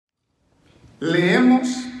Leemos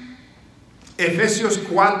Efesios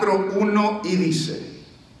 4:1 y dice: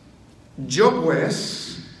 Yo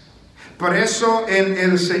pues, preso en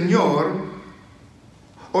el Señor,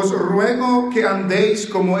 os ruego que andéis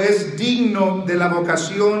como es digno de la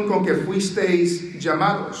vocación con que fuisteis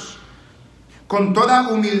llamados, con toda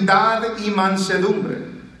humildad y mansedumbre,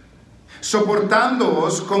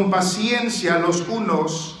 soportándoos con paciencia los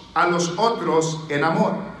unos a los otros en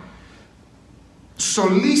amor,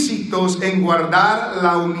 solícitos en guardar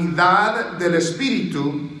la unidad del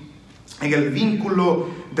Espíritu en el vínculo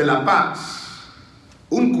de la paz,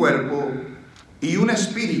 un cuerpo y un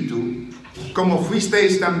espíritu, como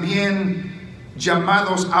fuisteis también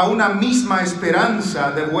llamados a una misma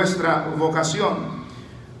esperanza de vuestra vocación,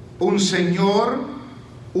 un Señor,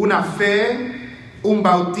 una fe, un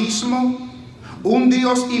bautismo, un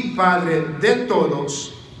Dios y Padre de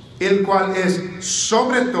todos, el cual es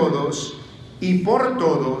sobre todos y por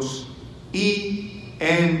todos y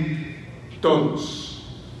en todos.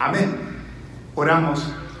 Amén. Oramos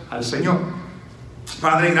al Señor.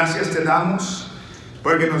 Padre, gracias te damos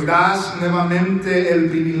porque nos das nuevamente el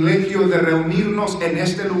privilegio de reunirnos en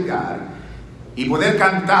este lugar y poder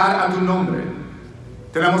cantar a tu nombre.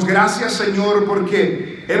 Te damos gracias, Señor,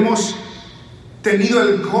 porque hemos tenido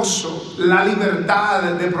el gozo, la libertad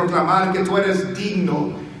de proclamar que tú eres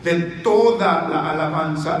digno de toda la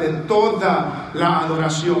alabanza, de toda la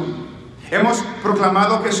adoración. Hemos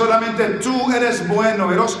proclamado que solamente tú eres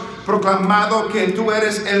bueno. Hemos proclamado que tú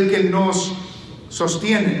eres el que nos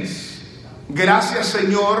sostienes. Gracias,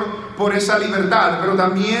 Señor, por esa libertad, pero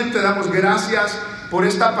también te damos gracias por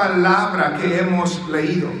esta palabra que hemos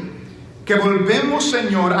leído. Que volvemos,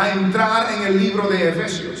 Señor, a entrar en el libro de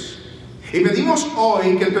Efesios. Y pedimos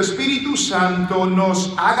hoy que tu Espíritu Santo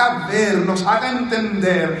nos haga ver, nos haga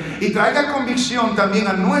entender y traiga convicción también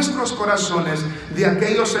a nuestros corazones de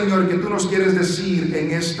aquello, Señor, que tú nos quieres decir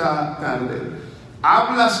en esta tarde.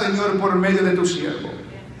 Habla, Señor, por medio de tu siervo.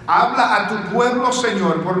 Habla a tu pueblo,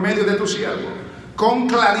 Señor, por medio de tu siervo. Con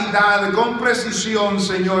claridad, con precisión,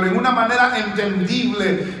 Señor, en una manera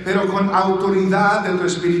entendible, pero con autoridad de tu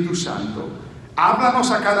Espíritu Santo.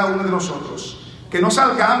 Háblanos a cada uno de nosotros. Que no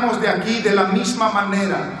salgamos de aquí de la misma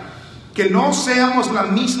manera, que no seamos la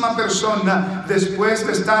misma persona después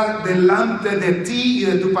de estar delante de ti y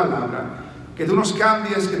de tu palabra. Que tú nos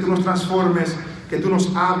cambies, que tú nos transformes, que tú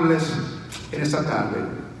nos hables en esta tarde.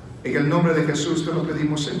 En el nombre de Jesús te lo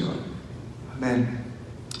pedimos, Señor. Amén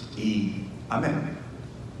y amén.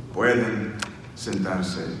 Pueden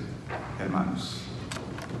sentarse, hermanos.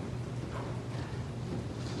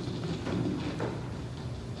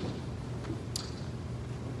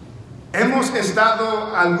 Hemos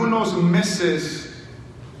estado algunos meses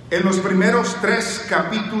en los primeros 3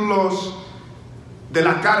 capítulos de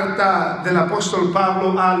la carta del apóstol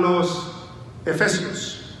Pablo a los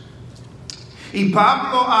Efesios. Y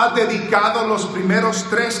Pablo ha dedicado los primeros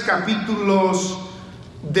 3 capítulos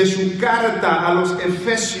de su carta a los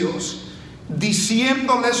Efesios,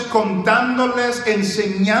 diciéndoles, contándoles,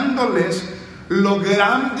 enseñándoles lo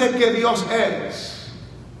grande que Dios es.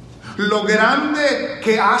 Lo grande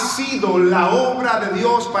que ha sido la obra de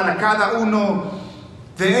Dios para cada uno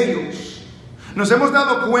de ellos. Nos hemos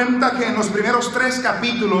dado cuenta que en los primeros 3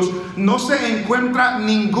 capítulos no se encuentra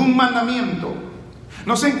ningún mandamiento.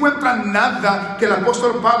 No se encuentra nada que el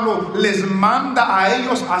apóstol Pablo les manda a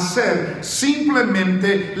ellos hacer.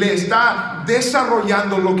 Simplemente le está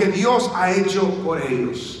desarrollando lo que Dios ha hecho por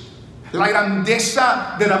ellos. La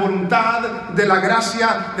grandeza de la voluntad, de la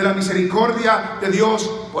gracia, de la misericordia de Dios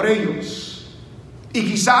por ellos. Y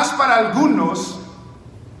quizás para algunos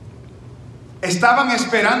estaban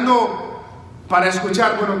esperando para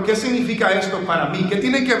escuchar, bueno, ¿qué significa esto para mí? ¿Qué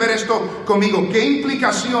tiene que ver esto conmigo? ¿Qué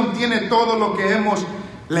implicación tiene todo lo que hemos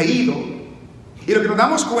leído? Y lo que nos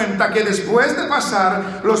damos cuenta que después de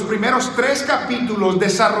pasar los primeros 3 capítulos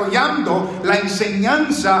desarrollando la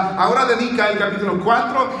enseñanza, ahora dedica el capítulo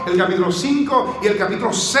 4, el capítulo 5 y el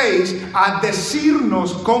capítulo 6 a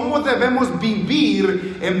decirnos cómo debemos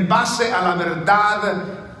vivir en base a la verdad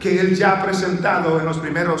que él ya ha presentado en los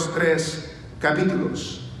primeros 3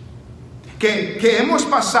 capítulos. Que hemos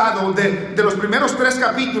pasado de los primeros 3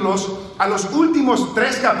 capítulos a los últimos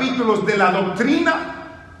 3 capítulos de la doctrina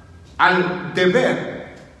al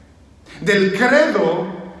deber, del credo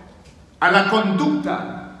a la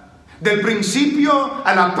conducta, del principio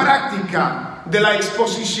a la práctica, de la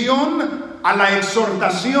exposición a la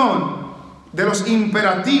exhortación, de los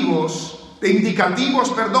indicativos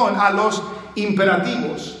a los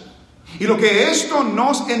imperativos. Y lo que esto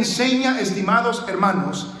nos enseña, estimados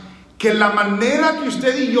hermanos, que la manera que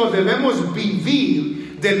usted y yo debemos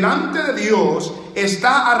vivir delante de Dios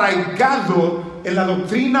está arraigado en la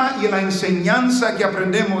doctrina y en la enseñanza que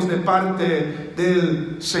aprendemos de parte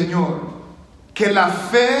del Señor. Que la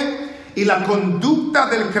fe y la conducta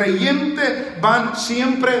del creyente van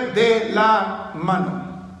siempre de la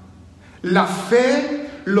mano. La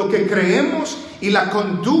fe, lo que creemos, y la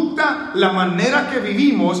conducta, la manera que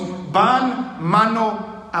vivimos, van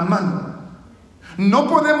mano a mano. No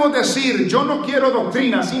podemos decir, yo no quiero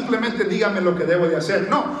doctrina, simplemente dígame lo que debo de hacer.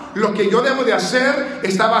 No, lo que yo debo de hacer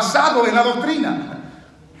está basado en la doctrina.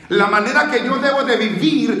 La manera que yo debo de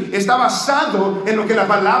vivir está basado en lo que la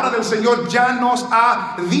palabra del Señor ya nos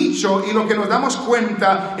ha dicho. Y lo que nos damos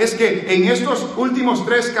cuenta es que en estos últimos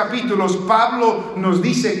 3 capítulos Pablo nos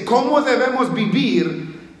dice cómo debemos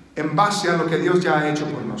vivir en base a lo que Dios ya ha hecho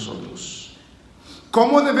por nosotros.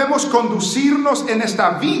 Cómo debemos conducirnos en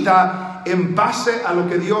esta vida en base a lo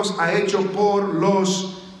que Dios ha hecho por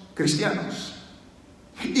los cristianos.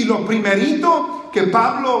 Y lo primerito que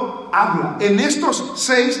Pablo habla en estos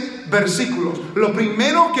 6 versículos, lo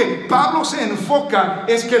primero que Pablo se enfoca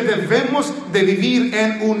es que debemos de vivir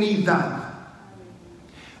en unidad.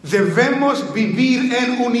 Debemos vivir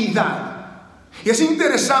en unidad. Y es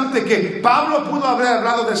interesante que Pablo pudo haber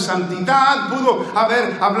hablado de santidad, pudo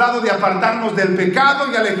haber hablado de apartarnos del pecado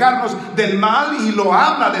y alejarnos del mal, y lo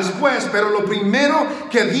habla después, pero lo primero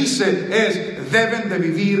que dice es: deben de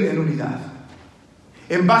vivir en unidad.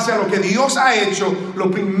 En base a lo que Dios ha hecho, lo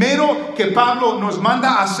primero que Pablo nos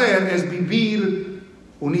manda a hacer es vivir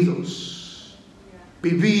unidos.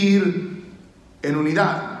 Vivir en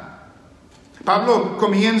unidad. Pablo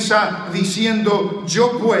comienza diciendo: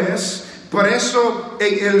 yo pues, por eso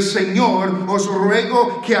en el Señor os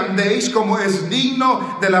ruego que andéis como es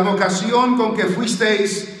digno de la vocación con que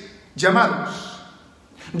fuisteis llamados.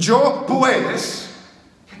 Yo pues,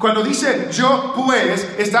 cuando dice yo pues,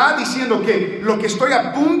 está diciendo que lo que estoy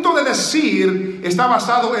a punto de decir está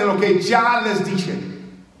basado en lo que ya les dije.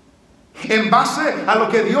 En base a lo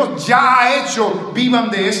que Dios ya ha hecho, vivan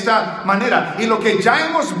de esta manera. Y lo que ya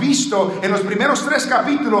hemos visto en los primeros 3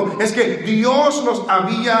 capítulos es que Dios los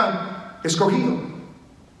había escogido.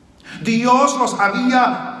 Dios los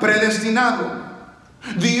había predestinado.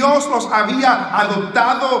 Dios los había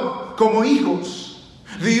adoptado como hijos.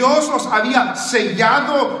 Dios los había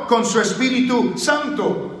sellado con su Espíritu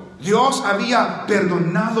Santo. Dios había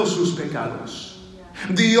perdonado sus pecados.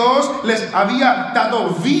 Dios les había dado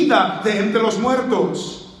vida de entre los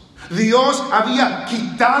muertos. Dios había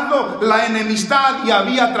quitado la enemistad y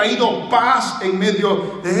había traído paz en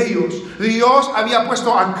medio de ellos. Dios había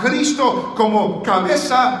puesto a Cristo como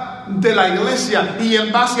cabeza de la iglesia, y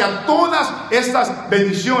en base a todas estas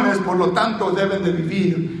bendiciones, por lo tanto, deben de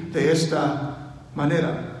vivir de esta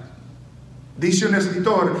manera. Dice un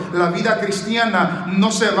escritor: la vida cristiana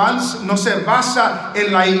no se basa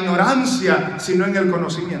en la ignorancia, sino en el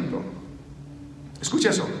conocimiento.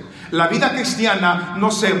 Escucha eso. La vida cristiana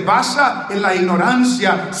no se basa en la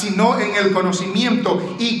ignorancia, sino en el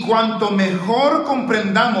conocimiento. Y cuanto mejor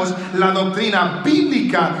comprendamos la doctrina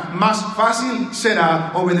bíblica, más fácil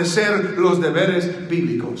será obedecer los deberes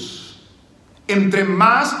bíblicos. Entre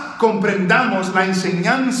más comprendamos la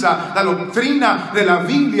enseñanza, la doctrina de la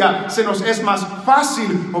Biblia, se nos es más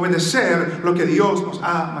fácil obedecer lo que Dios nos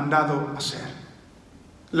ha mandado hacer.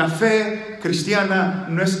 La fe cristiana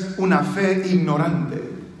no es una fe ignorante.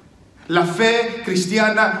 La fe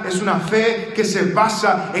cristiana es una fe que se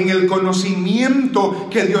basa en el conocimiento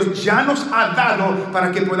que Dios ya nos ha dado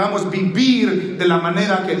para que podamos vivir de la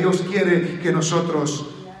manera que Dios quiere que nosotros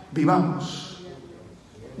vivamos.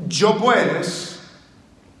 Yo pues,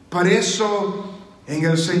 preso en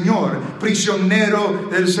el Señor, prisionero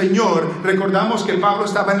del Señor. Recordamos que Pablo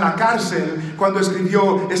estaba en la cárcel cuando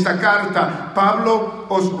escribió esta carta. Pablo: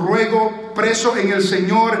 os ruego, preso en el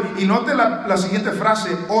Señor. Y note la siguiente frase: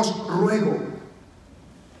 os ruego.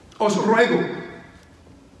 Os ruego.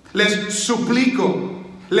 Les suplico,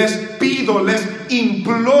 les pido, les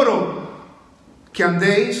imploro que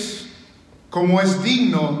andéis como es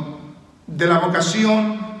digno de la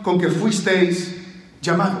vocación con que fuisteis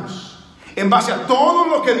llamados. En base a todo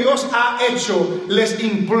lo que Dios ha hecho, les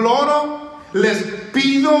imploro, les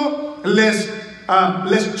pido,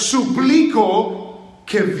 les suplico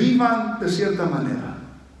que vivan de cierta manera.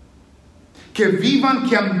 Que vivan,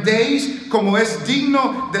 que andéis como es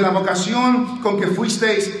digno de la vocación con que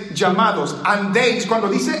fuisteis llamados. Andéis, cuando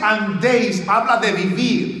dice andéis, habla de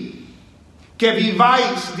vivir. Que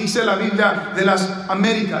viváis, dice la Biblia de las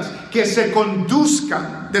Américas, que se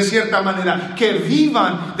conduzcan de cierta manera, que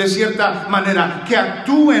vivan de cierta manera, que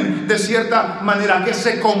actúen de cierta manera, que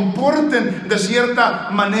se comporten de cierta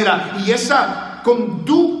manera. Y esa esta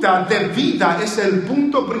conducta de vida es el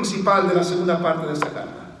punto principal de la segunda parte de esta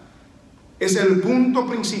carta. Es el punto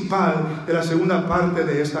principal de la segunda parte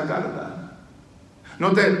de esta carta.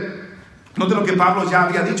 Note lo que Pablo ya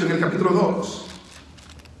había dicho en el capítulo 2.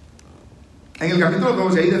 En el capítulo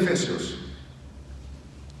 2 de ahí de Efesios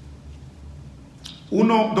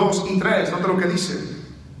 1, 2 y 3, note lo que dice.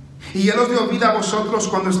 Y Él os dio vida a vosotros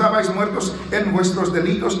cuando estabais muertos en vuestros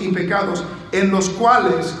delitos y pecados, en los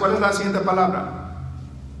cuales, ¿cuál es la siguiente palabra?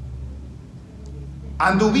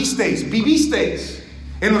 Anduvisteis, vivisteis,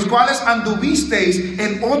 en los cuales anduvisteis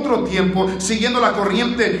en otro tiempo, siguiendo la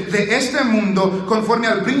corriente de este mundo, conforme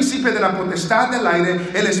al príncipe de la potestad del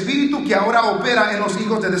aire, el espíritu que ahora opera en los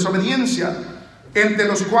hijos de desobediencia, entre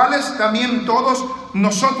los cuales también todos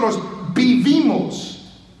nosotros vivimos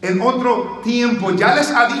en otro tiempo. Ya les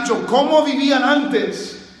ha dicho cómo vivían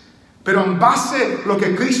antes, pero en base a lo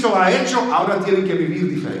que Cristo ha hecho, ahora tienen que vivir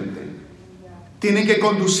diferente. Tienen que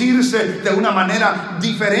conducirse de una manera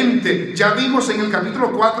diferente. Ya vimos en el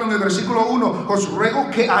capítulo 4, en el versículo 1, os ruego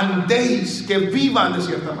que andéis, que vivan de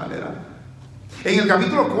cierta manera. En el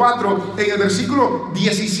capítulo 4, en el versículo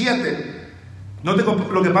 17, noten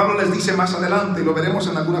lo que Pablo les dice más adelante, y lo veremos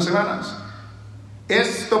en algunas semanas.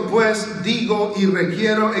 Esto pues digo y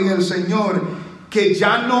requiero en el Señor, que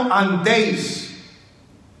ya no andéis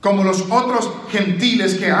como los otros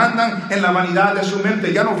gentiles que andan en la vanidad de su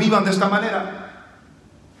mente. Ya no vivan de esta manera.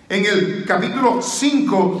 En el capítulo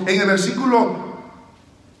 5, en el versículo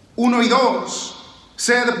 1 y 2,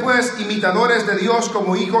 sed pues imitadores de Dios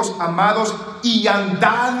como hijos amados y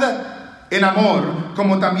andad en amor,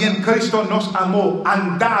 como también Cristo nos amó.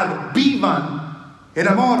 Andad, vivan en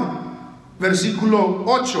amor. Versículo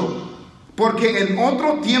 8, porque en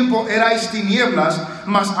otro tiempo erais tinieblas,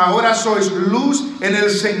 mas ahora sois luz en el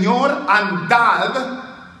Señor. Andad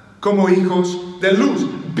como hijos de luz.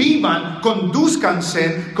 Vivan,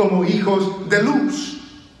 condúzcanse como hijos de luz.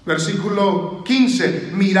 Versículo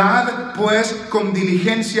 15, mirad pues con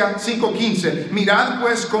diligencia, 5:15, mirad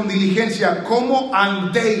pues con diligencia cómo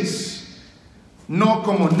andéis, no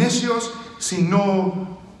como necios,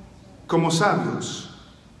 sino como sabios.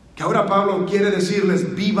 Que ahora Pablo quiere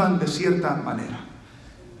decirles, vivan de cierta manera.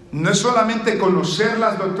 No es solamente conocer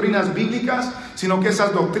las doctrinas bíblicas, sino que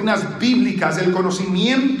esas doctrinas bíblicas, el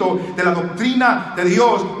conocimiento de la doctrina de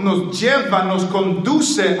Dios, nos lleva, nos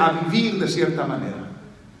conduce a vivir de cierta manera.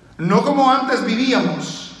 No como antes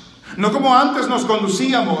vivíamos, no como antes nos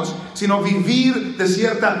conducíamos, sino vivir de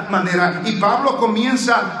cierta manera. Y Pablo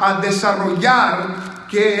comienza a desarrollar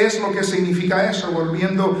 ¿qué es lo que significa eso?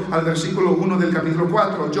 Volviendo al versículo 1 del capítulo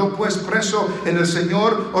 4. Yo pues preso en el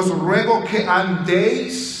Señor os ruego que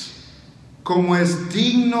andéis como es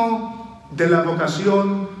digno de la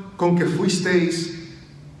vocación con que fuisteis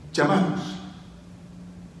llamados.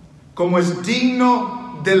 Como es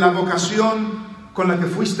digno de la vocación con la que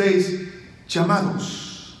fuisteis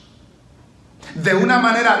llamados. De una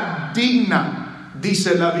manera digna,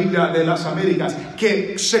 dice la Biblia de las Américas,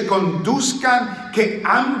 que se conduzcan, que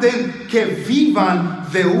anden, que vivan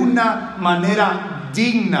de una manera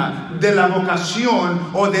digna de la vocación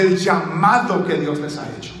o del llamado que Dios les ha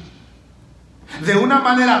hecho. De una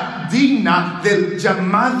manera digna del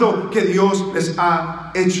llamado que Dios les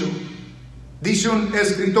ha hecho. Dice un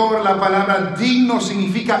escritor, la palabra digno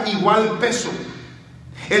significa igual peso.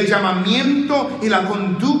 El llamamiento y la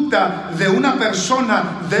conducta de una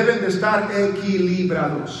persona deben de estar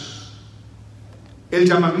equilibrados. El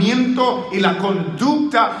llamamiento y la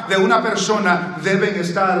conducta de una persona deben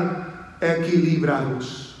estar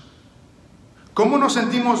equilibrados. ¿Cómo nos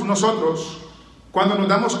sentimos nosotros cuando nos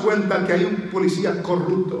damos cuenta que hay un policía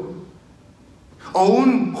corrupto o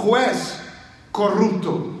un juez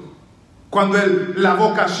corrupto? Cuando la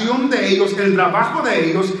vocación de ellos, el trabajo de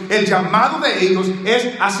ellos, el llamado de ellos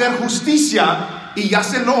es hacer justicia y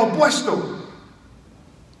hacer lo opuesto.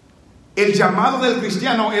 El llamado del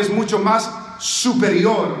cristiano es mucho más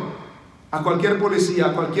superior a cualquier policía,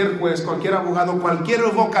 a cualquier juez, cualquier abogado, cualquier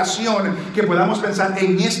vocación que podamos pensar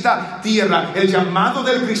en esta tierra. El llamado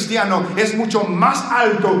del cristiano es mucho más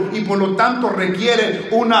alto y por lo tanto requiere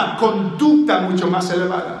una conducta mucho más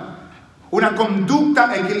elevada. Una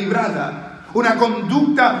conducta equilibrada, una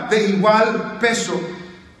conducta de igual peso.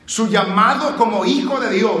 Su llamado como hijo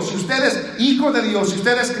de Dios, si usted es hijo de Dios, si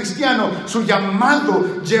usted es cristiano, su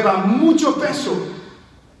llamado lleva mucho peso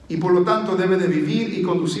y por lo tanto debe de vivir y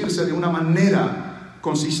conducirse de una manera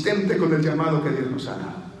consistente con el llamado que Dios nos ha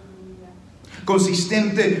dado.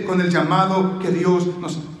 Consistente con el llamado que Dios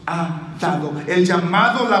nos ha dado. El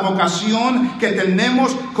llamado, la vocación que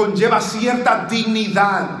tenemos conlleva cierta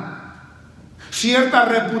dignidad, cierta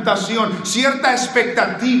reputación, cierta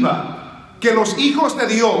expectativa. que los hijos de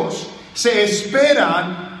Dios se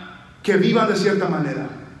esperan que vivan de cierta manera.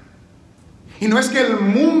 Y no es que el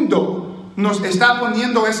mundo nos está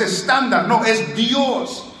poniendo ese estándar, no, es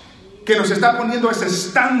Dios que nos está poniendo ese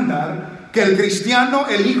estándar, que el cristiano,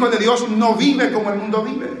 el hijo de Dios, no vive como el mundo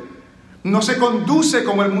vive. No se conduce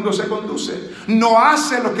como el mundo se conduce. No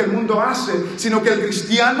hace lo que el mundo hace, sino que el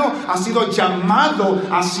cristiano ha sido llamado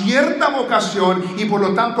a cierta vocación y por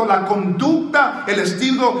lo tanto la conducta, el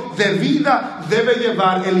estilo de vida debe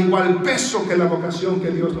llevar el igual peso que la vocación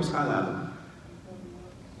que Dios nos ha dado.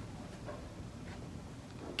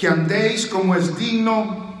 Que andéis como es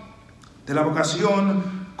digno de la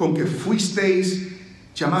vocación con que fuisteis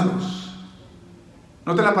llamados.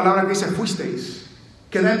 Note la palabra que dice fuisteis.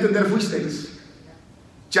 ¿Qué da a entender fuisteis?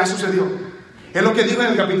 Ya sucedió. Es lo que digo en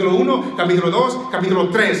el capítulo 1, capítulo 2, capítulo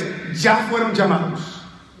 3. Ya fueron llamados.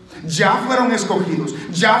 Ya fueron escogidos.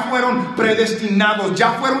 Ya fueron predestinados.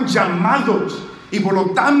 Ya fueron llamados. Y por lo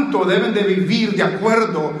tanto deben de vivir de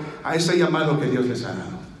acuerdo a ese llamado que Dios les ha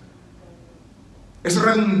dado. Es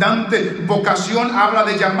redundante. Vocación habla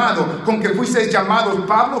de llamado. Con que fuisteis llamados.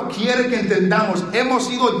 Pablo quiere que entendamos. Hemos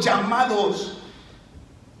sido llamados.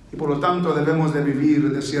 Y por lo tanto debemos de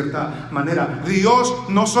vivir de cierta manera. Dios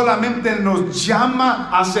no solamente nos llama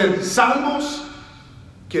a ser salvos,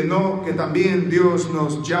 que también Dios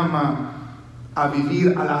nos llama a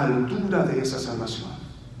vivir a la altura de esa salvación.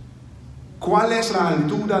 ¿Cuál es la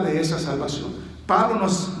altura de esa salvación? Pablo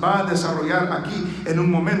nos va a desarrollar aquí en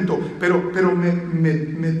un momento, pero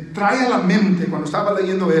me trae a la mente cuando estaba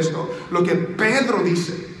leyendo esto, lo que Pedro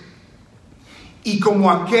dice. Y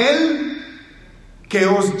como aquel que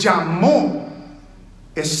os llamó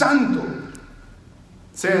es santo,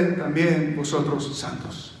 sed también vosotros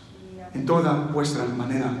santos en toda vuestra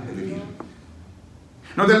manera de vivir.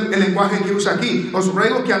 Note el lenguaje que usa aquí. Os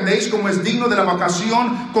ruego que andéis como es digno de la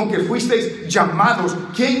vocación con que fuisteis llamados.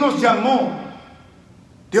 ¿Quién nos llamó?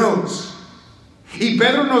 Dios. Y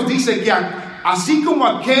Pedro nos dice que así como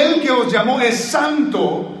aquel que os llamó es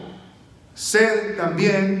santo, sed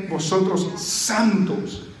también vosotros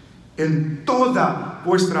santos en toda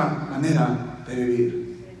vuestra manera de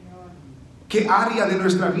vivir. ¿Qué área de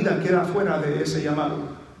nuestra vida queda fuera de ese llamado?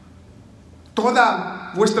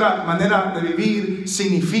 Toda vuestra manera de vivir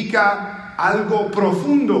significa algo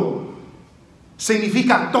profundo.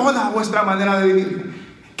 Significa toda vuestra manera de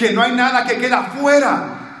vivir. Que no hay nada que queda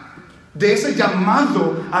fuera de ese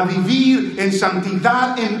llamado a vivir en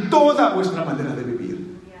santidad en toda vuestra manera de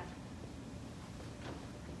vivir.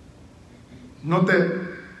 Note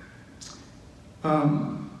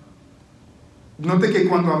que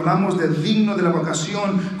cuando hablamos del digno de la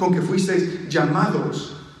vocación con que fuisteis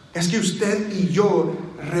llamados, es que usted y yo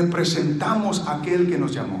representamos a aquel que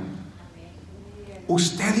nos llamó.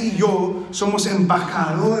 Usted y yo somos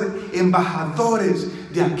embajadores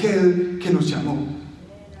de aquel que nos llamó.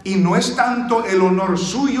 Y no es tanto el honor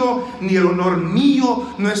suyo ni el honor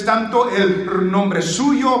mío, no es tanto el nombre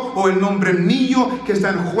suyo o el nombre mío que está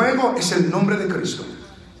en juego, es el nombre de Cristo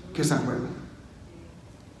que está en juego.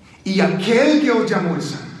 Y aquel que os llamó es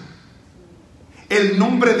santo. El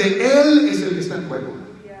nombre de Él es el que está en juego.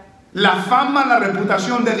 La fama, la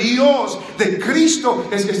reputación de Dios, de Cristo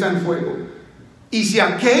es que está en juego. Y si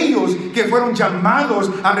aquellos que fueron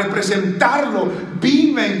llamados a representarlo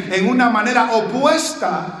viven en una manera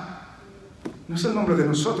opuesta, no es el nombre de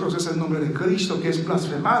nosotros, es el nombre de Cristo que es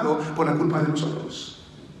blasfemado por la culpa de nosotros.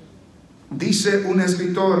 Dice un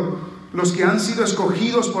escritor: los que han sido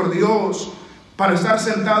escogidos por Dios para estar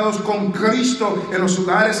sentados con Cristo en los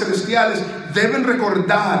lugares celestiales deben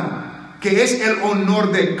recordar que es el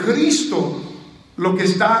honor de Cristo lo que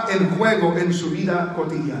está en juego en su vida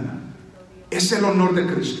cotidiana. Es el honor de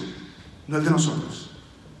Cristo, no el de nosotros.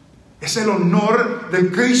 Es el honor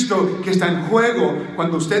de Cristo que está en juego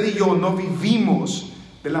cuando usted y yo no vivimos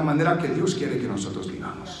de la manera que Dios quiere que nosotros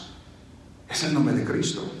vivamos. Es el nombre de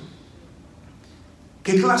Cristo.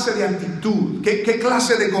 ¿Qué clase de actitud, qué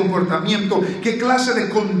clase de comportamiento, qué clase de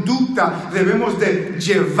conducta debemos de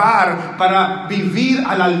llevar para vivir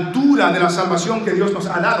a la altura de la salvación que Dios nos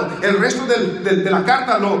ha dado? El resto de la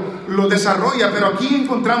carta lo desarrolla, pero aquí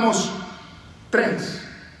encontramos tres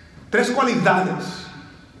cualidades.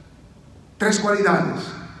 Tres cualidades.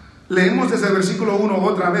 Leemos desde el versículo 1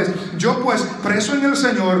 otra vez. Yo pues, preso en el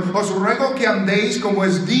Señor, os ruego que andéis como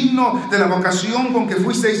es digno de la vocación con que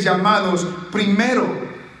fuisteis llamados. Primero,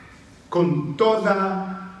 con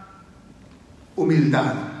toda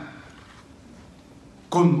humildad.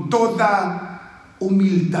 Con toda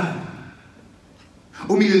humildad.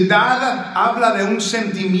 Humildad habla de un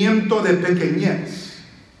sentimiento de pequeñez.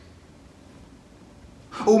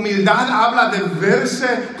 Humildad habla de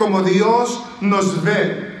verse como Dios nos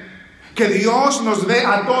ve. Que Dios nos ve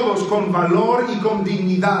a todos con valor y con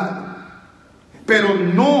dignidad. Pero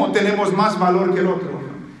no tenemos más valor que el otro.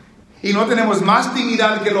 Y no tenemos más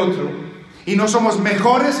dignidad que el otro. Y no somos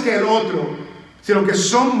mejores que el otro. Sino que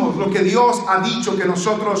somos lo que Dios ha dicho que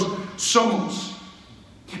nosotros somos.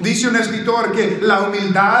 Dice un escritor que la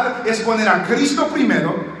humildad es poner a Cristo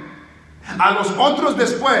primero, a los otros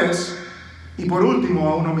después y por último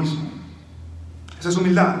a uno mismo. Esa es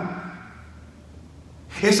humildad.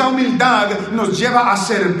 Esa humildad nos lleva a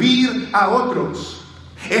servir a otros.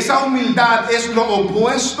 Esa humildad es lo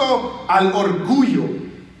opuesto al orgullo.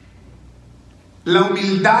 La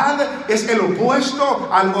humildad es el opuesto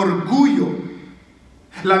al orgullo.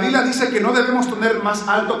 La Biblia dice que no debemos tener más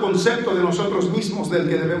alto concepto de nosotros mismos del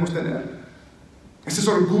que debemos tener. Ese es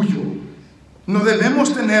orgullo. No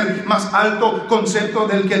debemos tener más alto concepto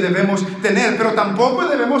del que debemos tener, pero tampoco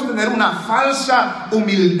debemos tener una falsa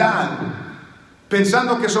humildad,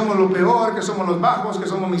 pensando que somos lo peor, que somos los bajos, que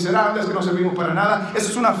somos miserables, que no servimos para nada. Esa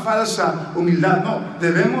es una falsa humildad. No,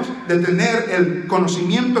 debemos de tener el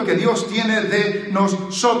conocimiento que Dios tiene de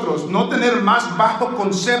nosotros. No tener más bajo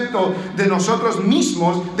concepto de nosotros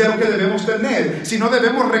mismos de lo que debemos tener, sino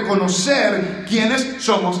debemos reconocer quiénes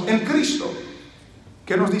somos en Cristo.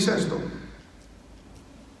 ¿Qué nos dice esto?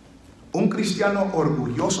 Un cristiano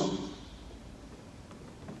orgulloso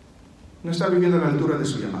no está viviendo a la altura de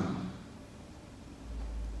su llamado.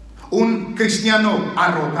 Un cristiano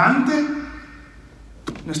arrogante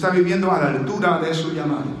no está viviendo a la altura de su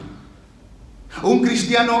llamado. Un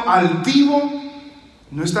cristiano altivo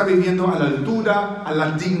no está viviendo a la altura, a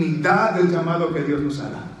la dignidad del llamado que Dios nos ha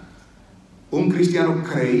dado. Un cristiano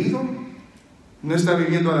creído no está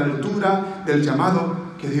viviendo a la altura del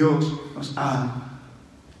llamado que Dios nos ha dado.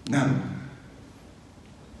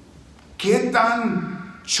 ¿Qué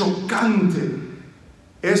tan chocante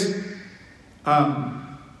es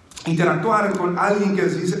interactuar con alguien que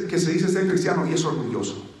se dice ser cristiano y es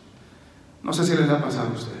orgulloso? No sé si les ha pasado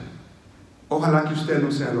a usted. Ojalá que usted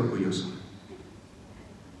no sea el orgulloso.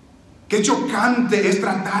 Qué chocante es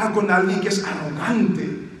tratar con alguien que es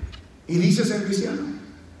arrogante y dice ser cristiano.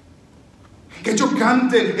 Qué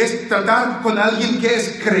chocante es tratar con alguien que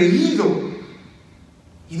es creído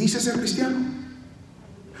y dice ser cristiano.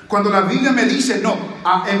 Cuando la Biblia me dice, no,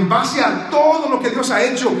 en base a todo lo que Dios ha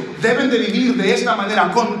hecho, deben de vivir de esta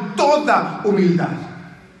manera, con toda humildad.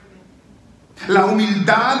 La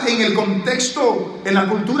humildad en el contexto, en la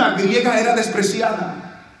cultura griega, era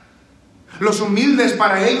despreciada. Los humildes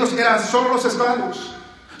para ellos eran solo los esclavos.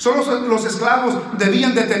 Solo los esclavos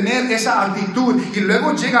debían de tener esa actitud. Y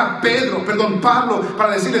luego llega Pablo,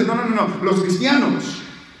 para decirles, no, los cristianos,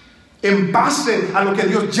 en base a lo que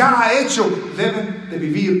Dios ya ha hecho, deben de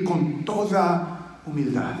vivir con toda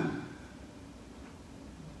humildad.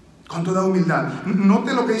 Con toda humildad.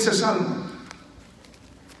 Note lo que dice Salmo.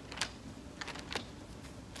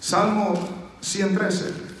 Salmo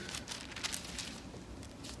 113.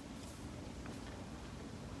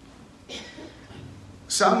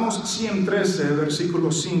 Salmos 113,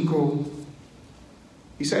 versículos 5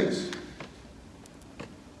 y 6.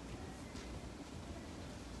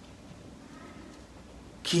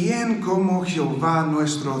 ¿Quién como Jehová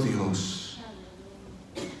nuestro Dios,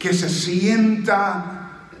 que se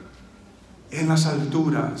sienta en las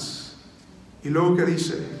alturas? Y luego que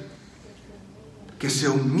dice, que se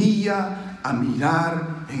humilla a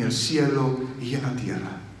mirar en el cielo y en la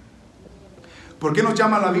tierra. ¿Por qué nos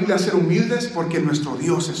llama la Biblia a ser humildes? Porque nuestro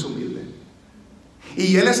Dios es humilde.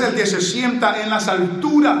 Y Él es el que se sienta en las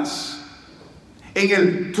alturas, en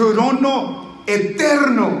el trono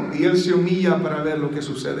eterno, y Él se humilla para ver lo que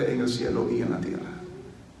sucede en el cielo y en la tierra.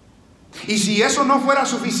 Y si eso no fuera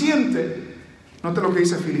suficiente, note lo que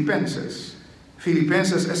dice Filipenses.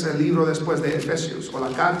 Filipenses es el libro después de Efesios, o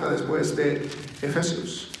la carta después de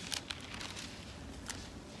Efesios.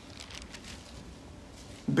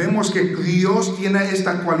 Vemos que Dios tiene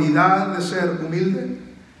esta cualidad de ser humilde,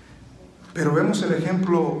 pero vemos el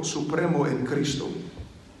ejemplo supremo en Cristo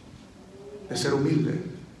de ser humilde.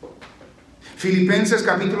 Filipenses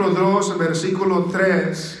capítulo 2, versículo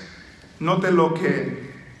 3, note lo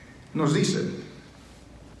que nos dice.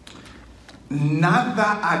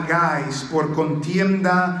 Nada hagáis por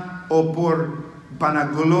contienda o por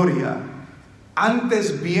vanagloria,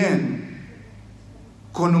 antes bien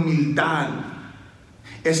con humildad,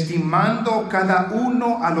 estimando cada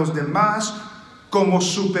uno a los demás como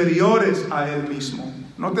superiores a él mismo.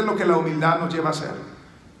 Noten lo que la humildad nos lleva a hacer.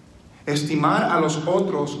 Estimar a los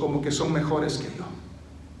otros como que son mejores que yo.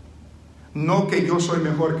 No que yo soy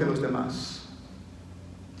mejor que los demás.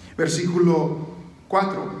 Versículo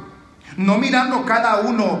 4. No mirando cada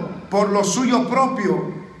uno por lo suyo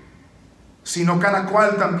propio, sino cada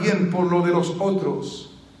cual también por lo de los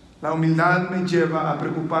otros. La humildad me lleva a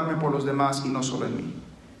preocuparme por los demás y no solo en mí.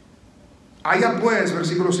 Haya pues,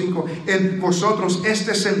 versículo 5, en vosotros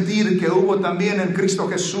este sentir que hubo también en Cristo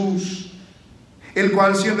Jesús, el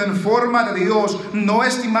cual siendo en forma de Dios, no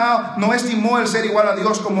estimó el ser igual a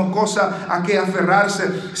Dios como cosa a que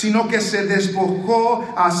aferrarse, sino que se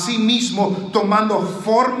despojó a sí mismo, tomando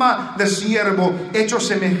forma de siervo, hecho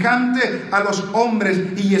semejante a los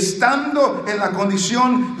hombres, y estando en la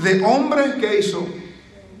condición de hombre, ¿qué hizo?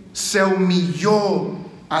 Se humilló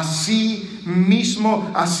a sí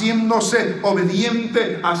mismo, haciéndose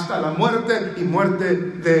obediente hasta la muerte y muerte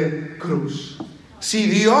de cruz. Si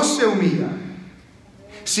Dios se humilla,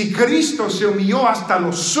 si Cristo se humilló hasta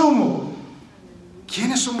lo sumo,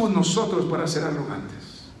 ¿quiénes somos nosotros para ser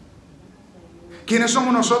arrogantes? ¿Quiénes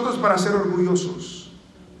somos nosotros para ser orgullosos?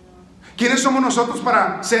 ¿Quiénes somos nosotros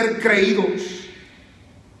para ser creídos?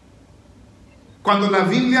 Cuando la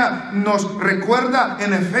Biblia nos recuerda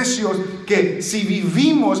en Efesios que si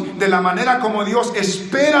vivimos de la manera como Dios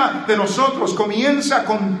espera de nosotros, comienza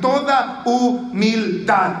con toda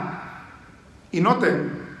humildad. Y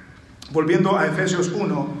note, volviendo a Efesios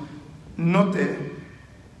 1, note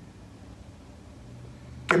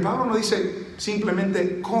que Pablo no dice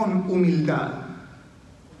simplemente con humildad.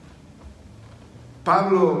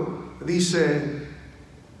 Pablo dice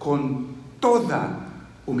con toda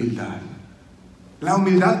humildad. La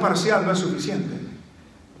humildad parcial no es suficiente.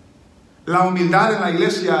 La humildad en la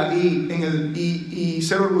iglesia y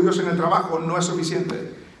ser orgulloso en el trabajo no es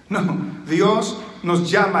suficiente. No, Dios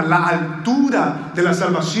nos llama, la altura de la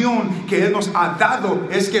salvación que Él nos ha dado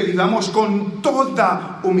es que vivamos con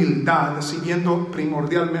toda humildad, siguiendo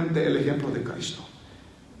primordialmente el ejemplo de Cristo.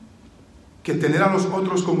 Que tener a los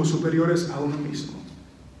otros como superiores a uno mismo.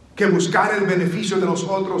 Que buscar el beneficio de los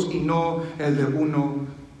otros y no el de uno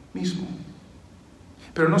mismo.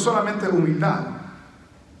 Pero no solamente humildad.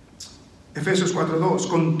 Efesios 4:2,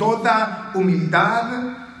 con toda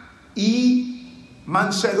humildad y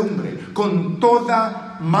mansedumbre, con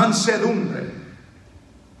toda mansedumbre.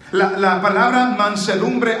 La palabra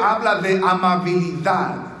mansedumbre habla de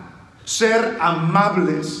amabilidad, ser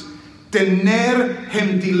amables, tener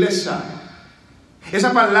gentileza.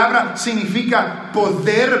 Esa palabra significa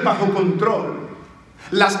poder bajo control,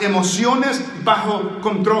 las emociones bajo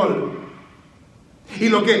control. Y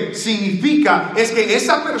lo que significa es que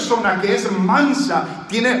esa persona que es mansa,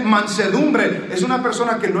 tiene mansedumbre, es una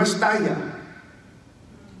persona que no estalla.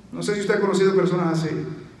 No sé si usted ha conocido personas así,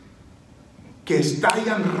 que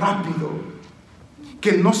estallan rápido,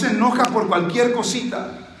 que no se enoja por cualquier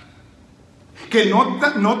cosita, que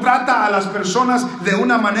no trata a las personas de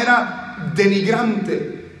una manera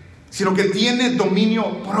denigrante, sino que tiene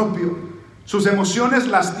dominio propio. Sus emociones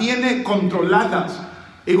las tiene controladas.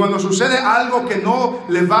 Y cuando sucede algo que no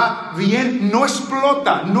le va bien, no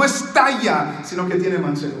explota, no estalla, sino que tiene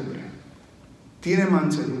mansedumbre. Tiene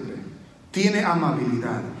mansedumbre, tiene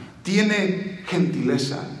amabilidad, tiene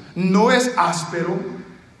gentileza. No es áspero,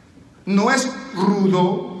 no es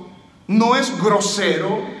rudo, no es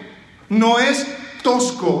grosero, no es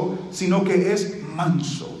tosco, sino que es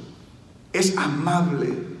manso, es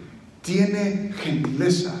amable, tiene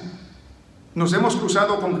gentileza. Nos hemos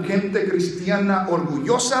cruzado con gente cristiana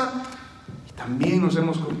orgullosa y también nos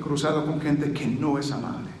hemos cruzado con gente que no es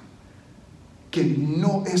amable, que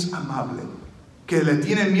no es amable, que le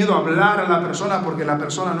tiene miedo a hablar a la persona porque la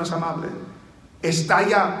persona no es amable.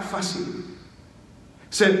 Estalla fácil.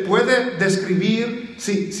 Se puede describir,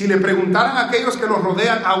 si le preguntaran a aquellos que lo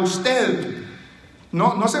rodean, a usted,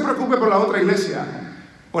 no se preocupe por la otra iglesia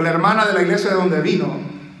o la hermana de la iglesia de donde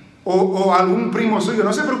vino, o algún primo suyo,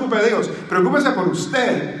 no se preocupe de ellos, preocúpese por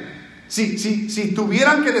usted. Si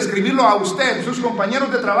tuvieran que describirlo a usted, sus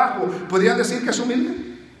compañeros de trabajo, ¿podrían decir que es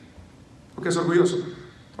humilde? ¿O que es orgullosa?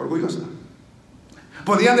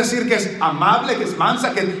 ¿Podrían decir que es amable, que es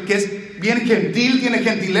mansa, que es bien gentil, tiene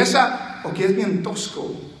gentileza? ¿O que es bien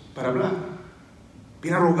tosco para hablar?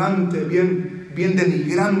 Bien arrogante, bien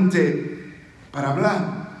denigrante para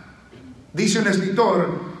hablar. Dice un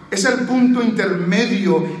escritor, es el punto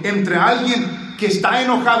intermedio entre alguien que está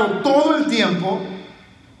enojado todo el tiempo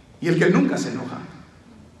y el que nunca se enoja.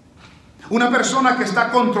 Una persona que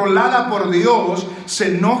está controlada por Dios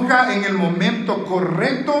se enoja en el momento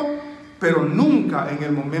correcto, pero nunca en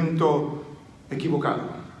el momento equivocado.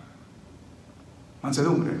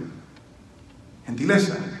 Mansedumbre,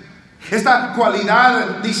 gentileza. Esta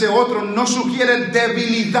cualidad, dice otro, no sugiere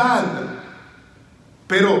debilidad,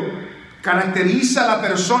 pero caracteriza a la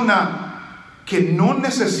persona que no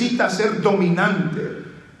necesita ser dominante,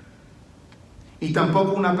 y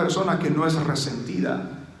tampoco una persona que no es resentida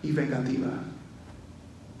y vengativa.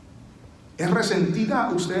 ¿Es resentida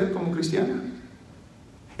usted como cristiana?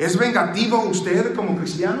 ¿Es vengativo usted como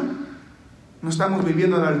cristiano? No estamos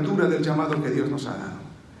viviendo a la altura del llamado que Dios nos ha dado.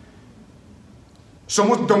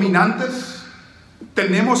 ¿Somos dominantes?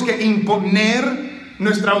 ¿Tenemos que imponer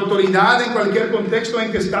nuestra autoridad en cualquier contexto en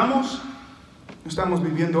que estamos? No estamos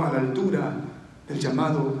viviendo a la altura del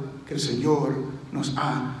llamado que el Señor nos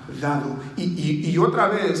ha dado. Y otra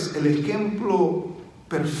vez, el ejemplo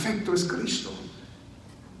perfecto es Cristo.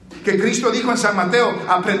 Que Cristo dijo en San Mateo: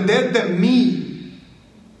 aprended de mí,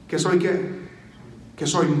 que soy ¿qué? Que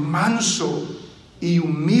soy manso y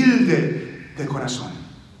humilde de corazón.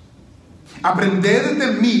 Aprended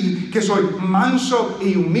de mí, que soy manso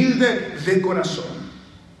y humilde de corazón.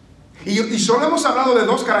 Y solo hemos hablado de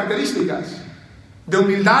 2 características: de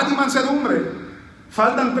humildad y mansedumbre.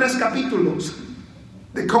 Faltan 3 capítulos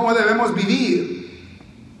de cómo debemos vivir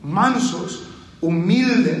mansos,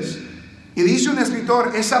 humildes. Y dice un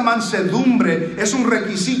escritor, esa mansedumbre es un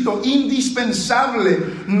requisito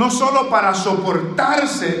indispensable, no solo para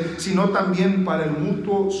soportarse, sino también para el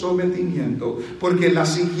mutuo sometimiento. Porque la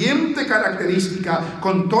siguiente característica,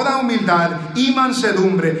 con toda humildad y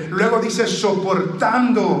mansedumbre, luego dice: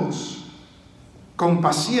 soportándoos con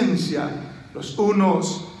paciencia los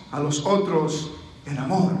unos a los otros en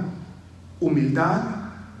amor. Humildad,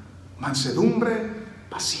 mansedumbre,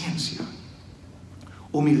 paciencia.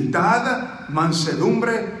 Humildad,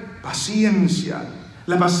 mansedumbre, paciencia.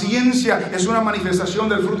 La paciencia es una manifestación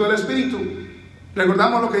del fruto del Espíritu.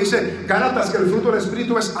 Recordamos lo que dice Gálatas, que el fruto del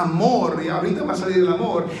Espíritu es amor, y ahorita va a salir el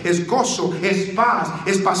amor. Es gozo, es paz,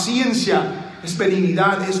 es paciencia, es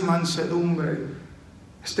benignidad, es mansedumbre,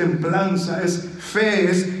 es templanza, es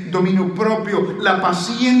fe, es dominio propio. La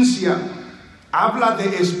paciencia habla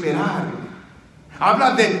de esperar.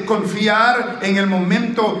 Habla de confiar en el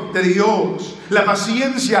momento de Dios. La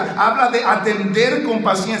paciencia habla de atender con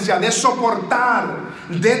paciencia, de soportar,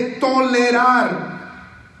 de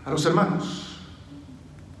tolerar a los hermanos.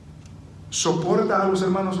 ¿Soporta a los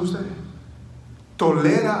hermanos usted?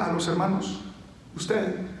 ¿Tolera a los hermanos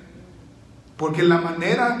usted? Porque la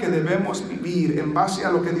manera que debemos vivir en base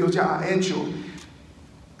a lo que Dios ya ha hecho,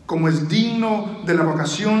 como es digno de la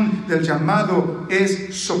vocación del llamado,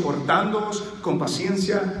 es soportándoos con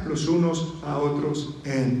paciencia los unos a otros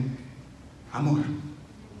en amor.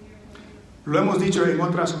 Lo hemos dicho en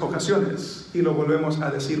otras ocasiones y lo volvemos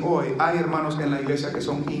a decir hoy. Hay hermanos en la iglesia que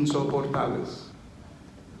son insoportables.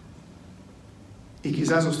 Y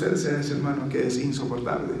quizás usted sea ese hermano que es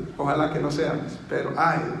insoportable. Ojalá que no seamos, pero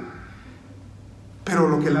hay. Pero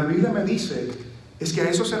lo que la Biblia me dice es que a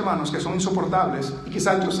esos hermanos que son insoportables, y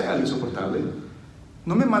quizás yo sea el insoportable,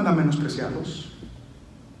 no me manda a menospreciarlos,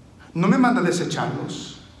 no me manda a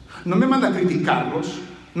desecharlos, no me manda a criticarlos,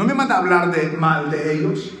 no me manda a hablar mal de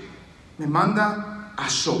ellos, me manda a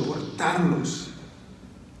soportarlos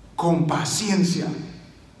con paciencia.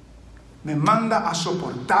 Me manda a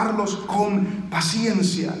soportarlos con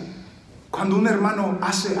paciencia. Cuando un hermano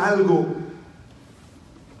hace algo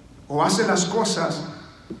o hace las cosas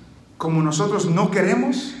como nosotros no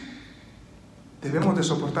queremos, debemos de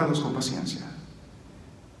soportarlos con paciencia.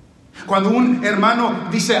 Cuando un hermano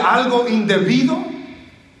dice algo indebido,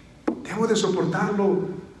 debo de soportarlo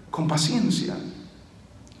con paciencia.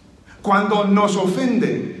 Cuando nos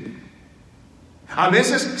ofende, a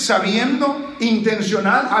veces sabiendo,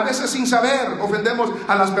 intencional, a veces sin saber, ofendemos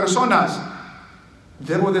a las personas,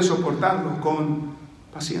 debo de soportarlo con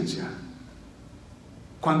paciencia.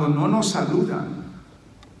 Cuando no nos saludan,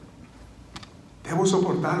 debo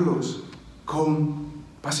soportarlos con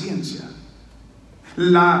paciencia.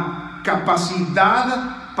 La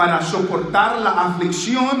capacidad para soportar la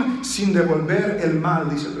aflicción sin devolver el mal,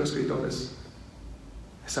 dicen los escritores.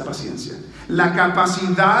 Esa paciencia. La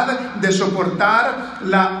capacidad de soportar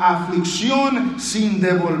la aflicción sin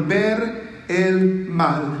devolver el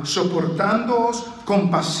mal. Soportándoos con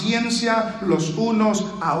paciencia los unos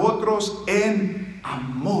a otros en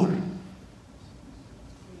amor.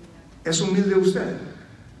 ¿Es humilde usted?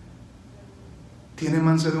 ¿Tiene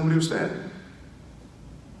mansedumbre usted?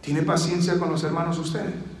 ¿Tiene paciencia con los hermanos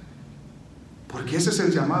usted? Porque ese es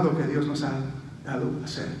el llamado que Dios nos ha dado a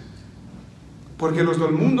hacer. Porque los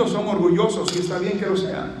del mundo son orgullosos y está bien que lo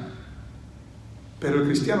sean. Pero el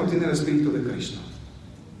cristiano tiene el Espíritu de Cristo.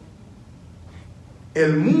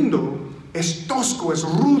 El mundo es tosco, es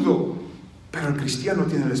rudo, pero el cristiano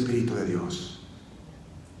tiene el Espíritu de Dios.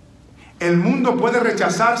 El mundo puede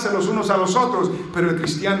rechazarse los unos a los otros, pero el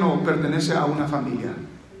cristiano pertenece a una familia.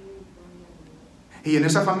 Y en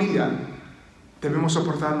esa familia debemos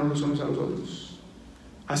soportarnos los unos a los otros.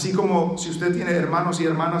 Así como si usted tiene hermanos y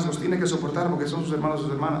hermanas, los tiene que soportar porque son sus hermanos y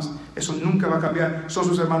sus hermanas. Eso nunca va a cambiar. Son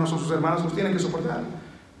sus hermanos, los tienen que soportar.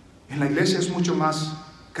 En la iglesia es mucho más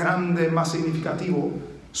grande, más significativo,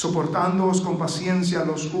 soportándoos con paciencia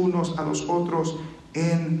los unos a los otros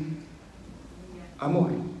en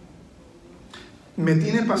amor. ¿Me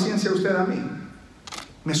tiene paciencia usted a mí?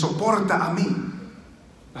 ¿Me soporta a mí?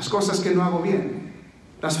 Las cosas que no hago bien,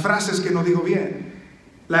 las frases que no digo bien,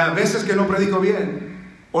 las veces que no predico bien,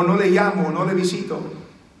 o no le llamo, o no le visito.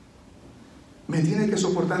 Me tiene que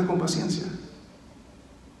soportar con paciencia,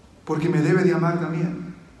 porque me debe de amar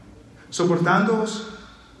también. Soportándoos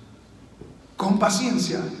con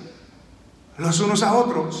paciencia los unos a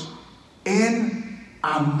otros en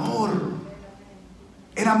amor.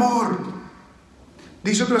 En amor.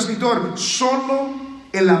 Dice otro escritor, solo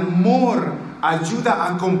el amor ayuda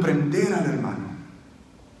a comprender al hermano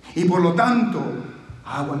y por lo tanto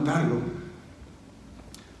a aguantarlo.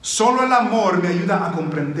 Solo el amor me ayuda a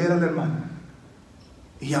comprender al hermano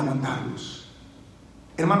y a aguantarlos.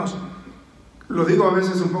 Hermanos, lo digo a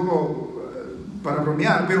veces un poco para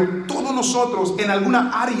bromear, pero todos nosotros en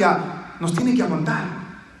alguna área nos tienen que aguantar.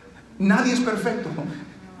 Nadie es perfecto,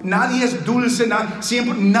 nadie es dulce,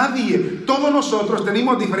 nadie. Todos nosotros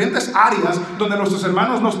tenemos diferentes áreas donde nuestros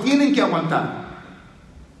hermanos nos tienen que aguantar.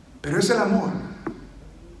 Pero es el amor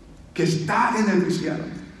que está en el cristiano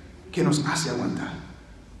que nos hace aguantar,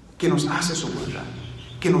 que nos hace soportar,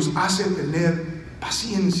 que nos hace tener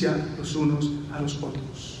paciencia los unos a los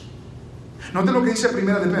otros. Note lo que dice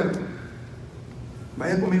Primera de Pedro.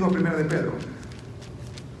 Vaya conmigo a Primera de Pedro.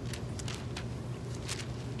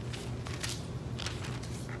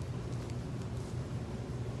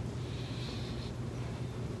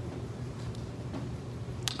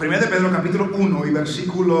 Primera de Pedro capítulo 1 y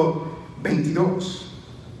versículo 22.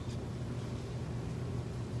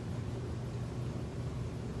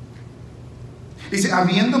 Dice,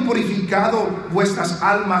 habiendo purificado vuestras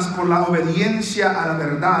almas por la obediencia a la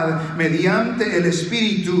verdad, mediante el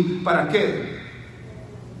Espíritu, ¿para qué?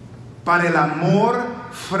 Para el amor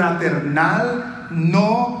fraternal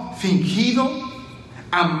no fingido,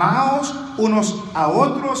 amaos unos a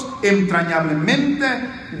otros entrañablemente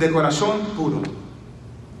de corazón puro.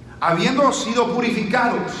 Habiendo sido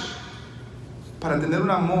purificados para tener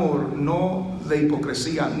un amor no de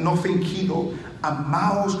hipocresía, no fingido,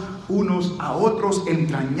 amaos unos a otros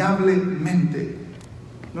entrañablemente.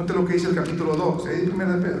 Note lo que dice el capítulo 2, de 1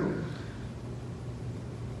 de Pedro,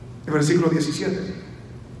 el versículo 17.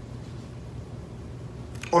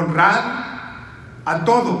 Honrad a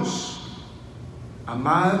todos,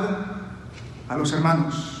 amad a los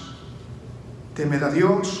hermanos, temed a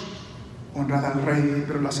Dios, honrad al rey.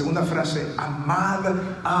 Pero la segunda frase, amad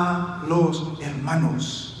a los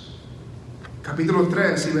hermanos. Capítulo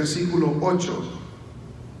 3 y versículo 8.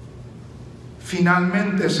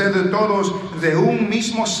 Finalmente, sed todos de un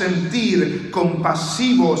mismo sentir,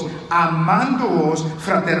 compasivos, amándoos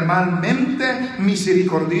fraternalmente,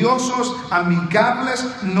 misericordiosos, amigables,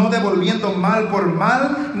 no devolviendo mal por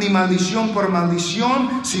mal, ni maldición por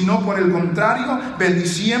maldición, sino por el contrario,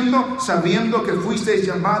 bendiciendo, sabiendo que fuisteis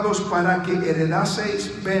llamados para que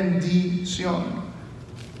heredaseis bendición.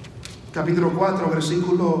 Capítulo 4,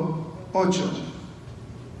 versículo 8.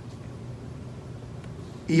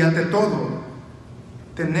 Y ante todo,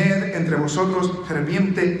 tened entre vosotros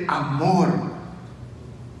ferviente amor,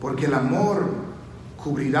 porque el amor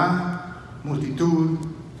cubrirá multitud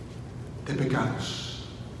de pecados.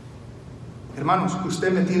 Hermanos,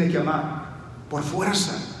 usted me tiene que amar por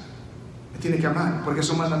fuerza. Me tiene que amar porque es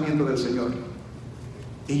un mandamiento del Señor.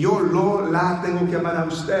 Y yo la tengo que amar a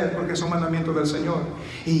usted porque es un mandamiento del Señor.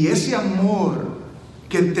 Y ese amor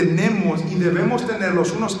que tenemos y debemos tener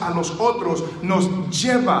los unos a los otros nos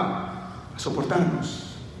lleva a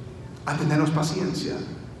soportarnos, a tenernos paciencia,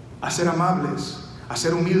 a ser amables, a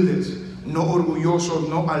ser humildes, no orgullosos,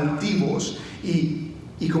 no altivos.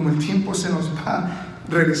 Y como el tiempo se nos va,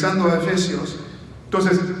 regresando a Efesios,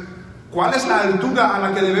 entonces, ¿cuál es la altura a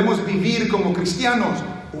la que debemos vivir como cristianos?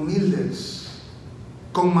 Humildes,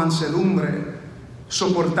 con mansedumbre,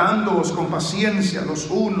 soportándoos con paciencia los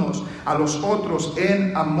unos a los otros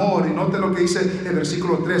en amor. Y note lo que dice el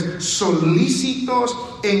versículo 3, solícitos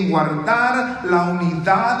en guardar la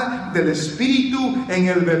unidad del Espíritu en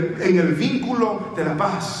el vínculo de la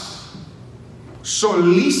paz.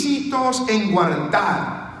 Solícitos en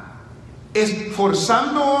guardar,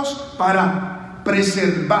 esforzándoos para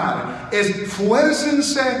preservar,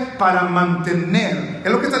 esfuércense para mantener.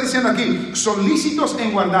 Es lo que está diciendo aquí, solícitos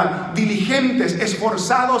en guardar, diligentes,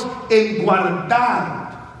 esforzados en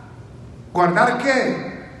guardar. ¿Guardar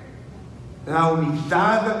qué? la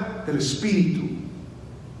unidad del Espíritu.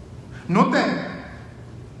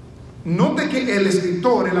 Note que el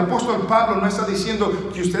escritor, el apóstol Pablo, no está diciendo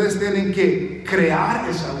que ustedes tienen que crear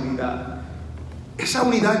esa unidad. Esa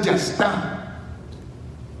unidad ya está.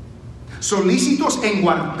 Solícitos en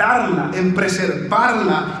guardarla, en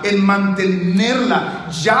preservarla, en mantenerla.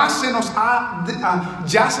 Ya se nos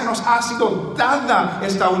ha sido dada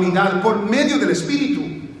esta unidad por medio del Espíritu.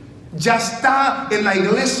 Ya está en la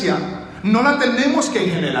iglesia. No la tenemos que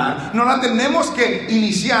generar, no la tenemos que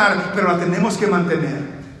iniciar, pero la tenemos que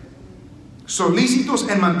mantener. Solícitos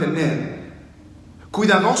en mantener,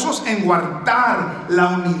 cuidadosos en guardar la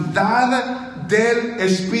unidad del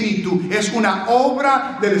Espíritu. Es una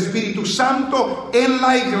obra del Espíritu Santo en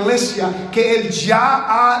la iglesia, que Él ya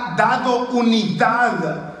ha dado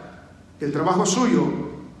unidad. El trabajo suyo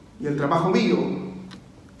y el trabajo mío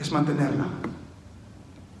es mantenerla,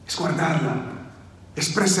 es guardarla, es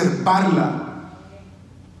preservarla.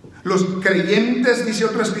 Los creyentes, dice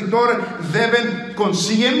otro escritor, deben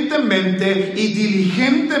conscientemente y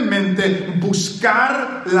diligentemente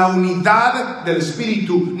buscar la unidad del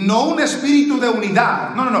Espíritu. No un espíritu de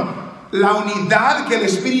unidad, no. La unidad que el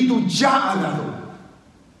Espíritu ya ha dado.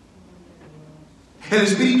 El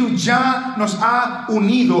Espíritu ya nos ha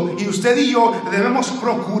unido y usted y yo debemos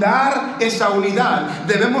procurar esa unidad.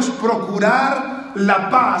 Debemos procurar la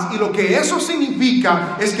paz, y lo que eso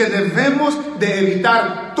significa es que debemos de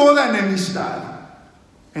evitar toda enemistad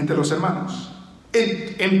entre los hermanos,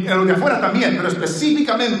 en lo de afuera también, pero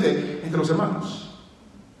específicamente entre los hermanos.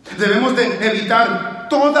 Debemos de evitar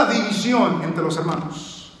toda división entre los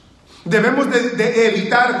hermanos. Debemos de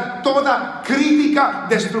evitar toda crítica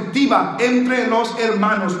destructiva entre los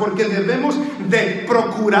hermanos, porque debemos de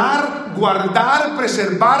procurar, guardar,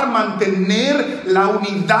 preservar, mantener la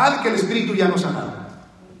unidad que el Espíritu ya nos ha dado.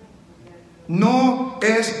 No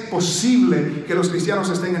es posible que los cristianos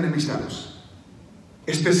estén enemistados,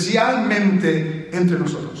 especialmente entre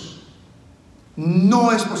nosotros.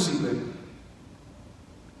 No es posible.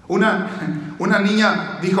 Una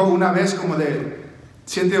niña dijo una vez, como de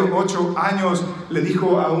 7 o 8 años, le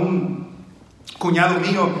dijo a un cuñado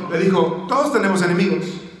mío, le dijo: todos tenemos enemigos.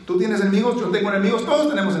 Tú tienes enemigos, yo tengo enemigos, todos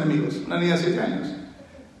tenemos enemigos. Una niña de 7 años.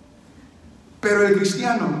 Pero el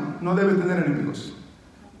cristiano no debe tener enemigos.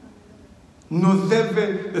 No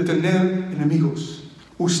debe de tener enemigos.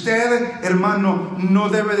 Usted, hermano, no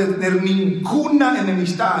debe de tener ninguna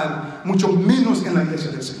enemistad, mucho menos en la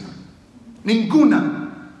iglesia del Señor. Ninguna.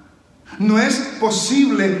 No es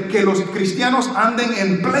posible que los cristianos anden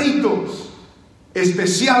en pleitos,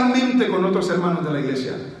 especialmente con otros hermanos de la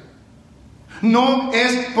iglesia. No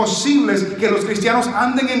es posible que los cristianos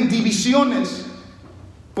anden en divisiones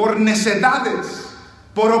por necedades,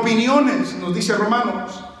 por opiniones, nos dice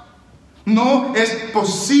Romanos. No es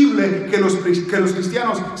posible que los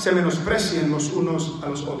cristianos se menosprecien los unos a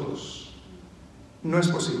los otros. No es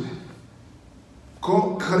posible.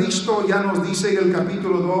 Cristo ya nos dice en el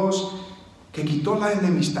capítulo 2 que quitó la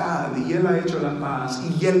enemistad y Él ha hecho la paz,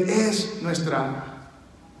 y Él es nuestra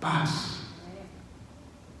paz.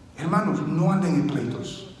 Hermanos, no anden en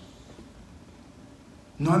pleitos,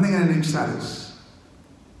 no anden en enemistades,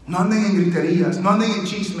 no anden en griterías, no anden en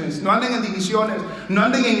chismes, no anden en divisiones, no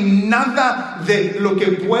anden en nada de lo que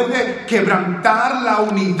puede quebrantar la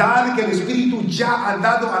unidad que el Espíritu ya ha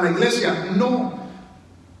dado a la iglesia. No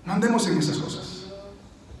andemos en esas cosas.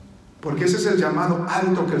 Porque ese es el llamado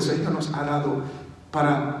alto que el Señor nos ha dado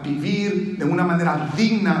para vivir de una manera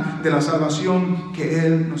digna de la salvación que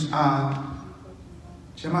Él nos ha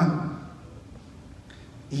llamado.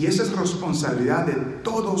 Y esa es responsabilidad de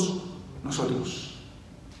todos nosotros.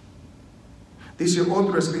 Dice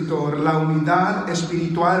otro escritor: la unidad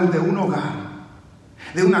espiritual de un hogar,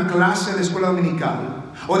 de una clase de escuela dominical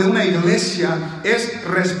o de una iglesia es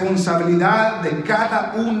responsabilidad de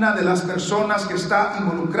cada una de las personas que está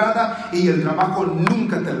involucrada, y el trabajo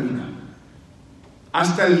nunca termina.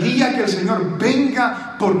 Hasta el día que el Señor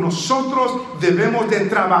venga por nosotros, debemos de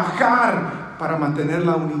trabajar para mantener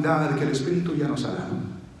la unidad que el Espíritu ya nos ha dado.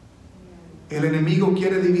 El enemigo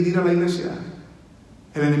quiere dividir a la iglesia.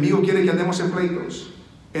 El enemigo quiere que andemos en pleitos,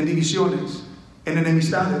 en divisiones, en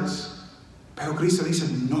enemistades. Pero Cristo dice: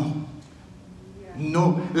 no.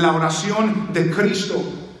 La oración de Cristo,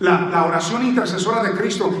 la oración intercesora de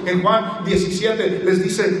Cristo en Juan 17 les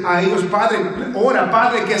dice a ellos: Padre, ora,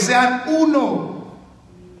 Padre, que sean uno,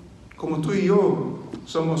 como tú y yo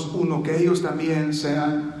somos uno, que ellos también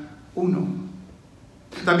sean uno.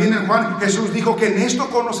 También en Juan Jesús dijo que en esto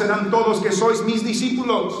conocerán todos que sois mis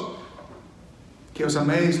discípulos, que os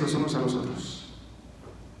améis los unos a los otros,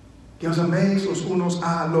 que os améis los unos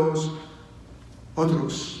a los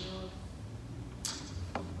otros.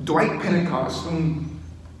 Dwight Pentecost,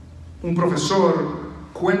 un profesor,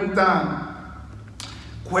 cuenta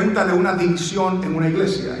de una división en una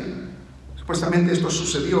iglesia. Y supuestamente esto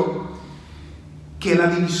sucedió, que la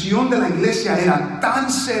división de la iglesia era tan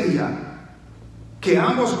seria que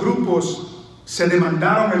ambos grupos se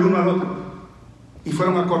demandaron el uno al otro y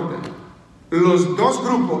fueron a corte. Los dos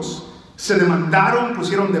grupos se demandaron,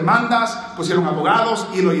 pusieron demandas, pusieron abogados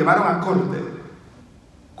y lo llevaron a corte.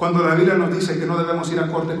 Cuando la Biblia nos dice que no debemos ir a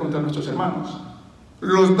corte contra nuestros hermanos.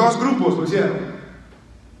 Los dos grupos lo hicieron.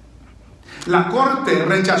 La corte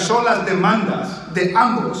rechazó las demandas de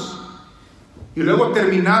ambos y luego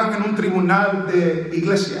terminaron en un tribunal de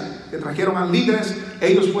iglesia, que trajeron a líderes.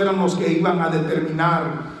 Ellos fueron los que iban a determinar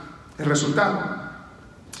el resultado.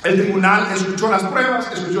 El tribunal escuchó las pruebas,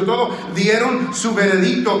 escuchó todo, dieron su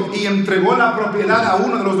veredicto y entregó la propiedad a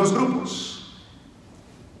uno de los dos grupos.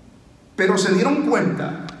 Pero se dieron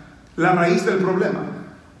cuenta la raíz del problema.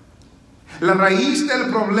 La raíz del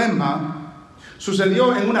problema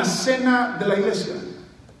sucedió en una cena de la iglesia,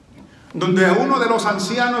 donde a uno de los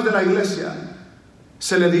ancianos de la iglesia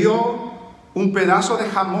se le dio un pedazo de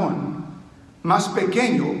jamón más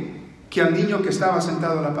pequeño que al niño que estaba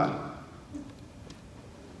sentado a la par.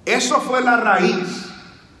 Eso fue la raíz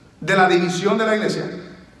de la división de la iglesia,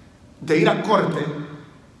 de ir a corte,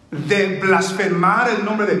 de blasfemar el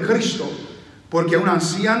nombre de Cristo, porque a un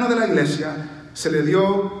anciano de la iglesia se le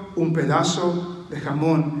dio un pedazo de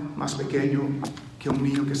jamón más pequeño que un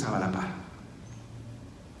niño que estaba a la par.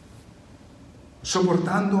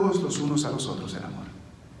 Soportándoos los unos a los otros en amor,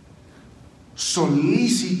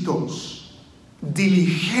 solícitos,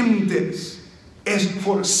 diligentes,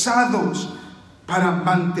 esforzados para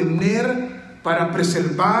mantener, para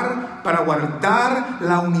preservar, para guardar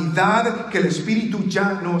la unidad que el Espíritu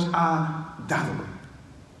ya nos ha dado.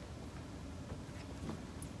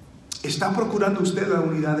 ¿Está procurando usted la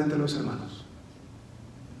unidad entre los hermanos?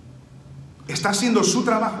 ¿Está haciendo su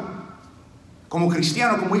trabajo como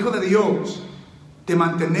cristiano, como hijo de Dios, de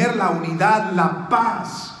mantener la unidad, la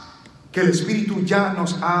paz que el Espíritu ya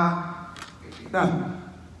nos ha dado?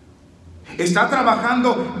 Está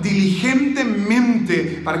trabajando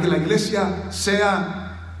diligentemente para que la iglesia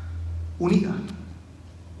sea unida.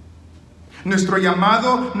 Nuestro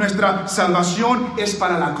llamado, nuestra salvación es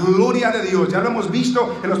para la gloria de Dios. Ya lo hemos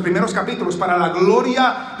visto en los primeros capítulos. Para la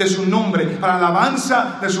gloria de su nombre, para la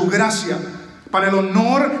alabanza de su gracia, para el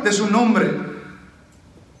honor de su nombre.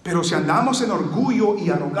 Pero si andamos en orgullo y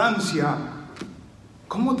arrogancia,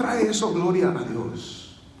 ¿cómo trae eso gloria a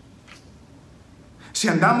Dios? Si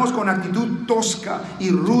andamos con actitud tosca y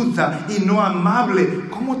ruda y no amable,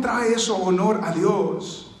 ¿cómo trae eso honor a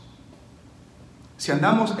Dios? Si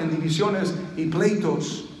andamos en divisiones y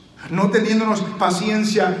pleitos, no teniéndonos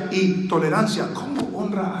paciencia y tolerancia, ¿cómo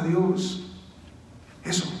honra a Dios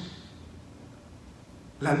eso?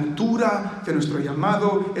 La altura de nuestro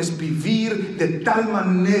llamado es vivir de tal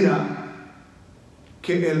manera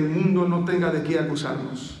que el mundo no tenga de qué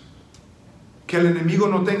acusarnos, que el enemigo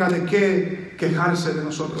no tenga de qué quejarse de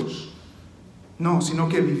nosotros. No, sino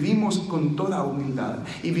que vivimos con toda humildad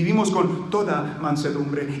y vivimos con toda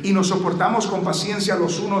mansedumbre y nos soportamos con paciencia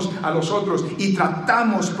los unos a los otros y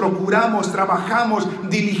tratamos, procuramos, trabajamos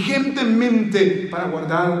diligentemente para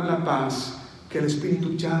guardar la paz que el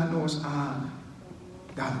Espíritu ya nos ha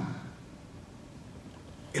dado.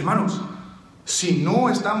 Hermanos, si no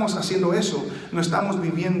estamos haciendo eso, no estamos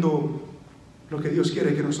viviendo lo que Dios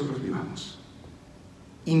quiere que nosotros vivamos.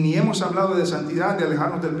 Y ni hemos hablado de santidad, de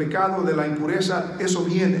alejarnos del pecado, de la impureza. Eso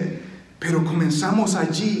viene, pero comenzamos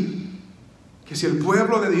allí. Que si el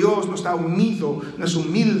pueblo de Dios no está unido, no es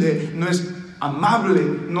humilde, no es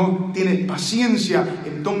amable, no tiene paciencia,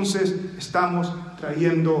 entonces estamos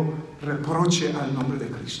trayendo reproche al nombre de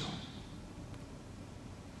Cristo.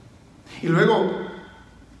 Y luego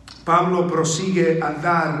Pablo prosigue a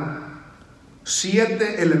dar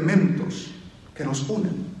 7 elementos que nos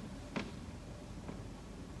unen.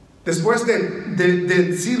 Después de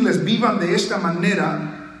decirles vivan de esta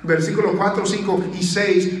manera, versículos 4, 5 y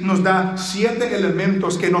 6 nos da 7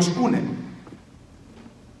 elementos que nos unen.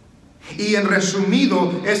 Y en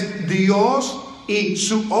resumido es Dios y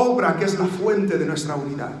su obra, que es la fuente de nuestra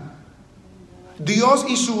unidad. Dios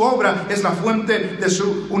y su obra es la fuente de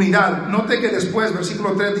su unidad. Note que después,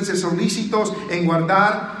 versículo 3 dice, solícitos en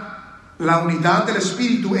guardar la unidad del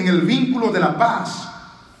Espíritu en el vínculo de la paz.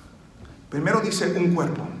 Primero dice un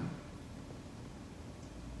cuerpo.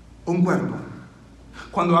 Un cuerpo.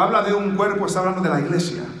 Cuando habla de un cuerpo, está hablando de la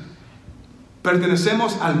iglesia.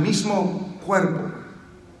 Pertenecemos al mismo cuerpo.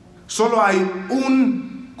 Solo hay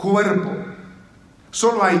un cuerpo.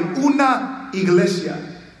 Solo hay una iglesia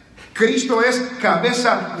Cristo es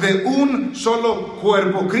cabeza de un solo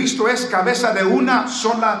cuerpo. Cristo es cabeza de una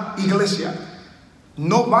sola iglesia.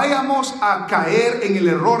 No vayamos a caer en el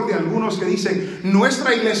error de algunos que dicen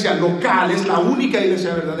nuestra iglesia local es la única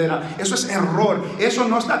iglesia verdadera. Eso es error. Eso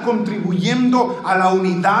no está contribuyendo a la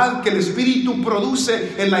unidad que el Espíritu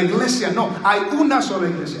produce en la iglesia. No, hay una sola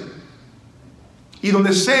iglesia. Y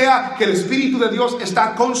donde sea que el Espíritu de Dios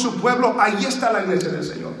está con su pueblo, ahí está la iglesia del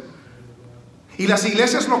Señor. Y las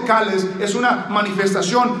iglesias locales es una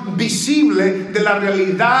manifestación visible de la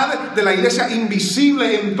realidad de la iglesia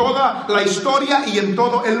invisible en toda la historia y en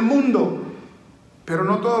todo el mundo. Pero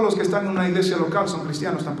no todos los que están en una iglesia local son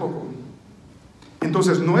cristianos tampoco.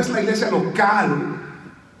 Entonces no es la iglesia local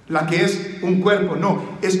la que es un cuerpo,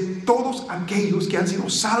 no, es todos aquellos que han sido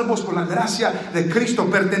salvos por la gracia de Cristo,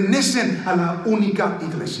 pertenecen a la única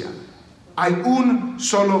iglesia. Hay un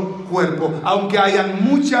solo cuerpo, aunque hayan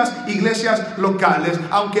muchas iglesias locales,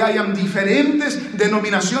 aunque hayan diferentes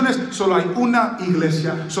denominaciones, solo hay una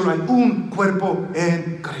iglesia, solo hay un cuerpo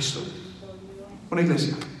en Cristo. Una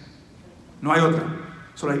iglesia, no hay otra,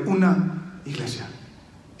 solo hay una iglesia.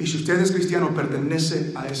 Y si usted es cristiano,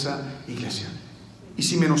 pertenece a esa iglesia. Y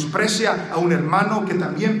si menosprecia a un hermano que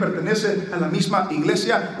también pertenece a la misma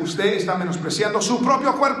iglesia, usted está menospreciando su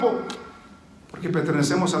propio cuerpo. Porque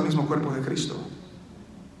pertenecemos al mismo cuerpo de Cristo.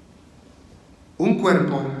 Un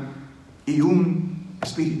cuerpo y un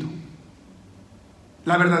espíritu.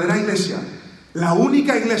 La verdadera iglesia, la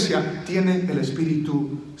única iglesia, tiene el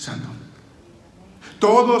Espíritu Santo.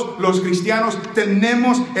 Todos los cristianos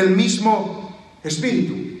tenemos el mismo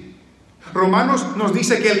espíritu. Romanos nos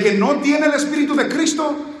dice que el que no tiene el Espíritu de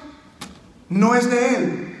Cristo no es de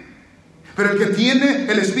Él. Pero el que tiene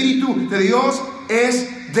el Espíritu de Dios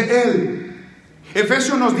es de Él.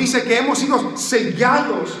 Efesios nos dice que hemos sido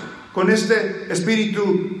sellados con este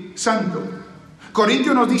Espíritu Santo.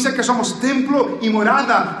 Corintios nos dice que somos templo y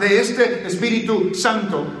morada de este Espíritu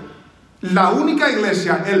Santo. La única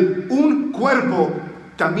iglesia, un cuerpo,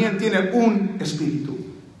 también tiene un espíritu.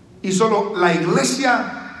 Y solo la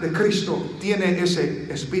iglesia de Cristo tiene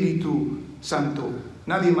ese Espíritu Santo.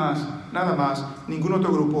 Nadie más, nada más, ningún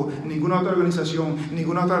otro grupo, ninguna otra organización,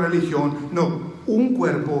 ninguna otra religión. No, un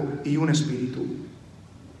cuerpo y un espíritu.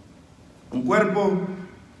 Un cuerpo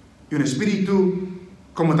y un espíritu,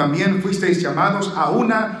 como también fuisteis llamados a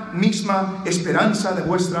una misma esperanza de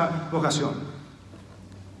vuestra vocación.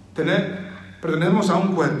 Pertenecemos a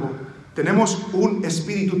un cuerpo, tenemos un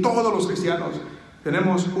espíritu, todos los cristianos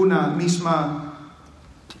tenemos una misma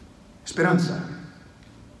esperanza.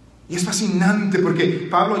 Y es fascinante porque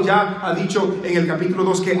Pablo ya ha dicho en el capítulo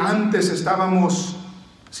 2 que antes estábamos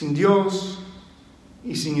sin Dios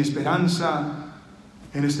y sin esperanza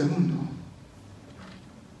en este mundo.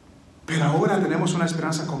 Pero ahora tenemos una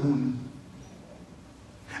esperanza común.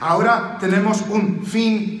 Ahora tenemos un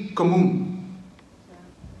fin común.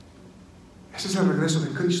 Ese es el regreso de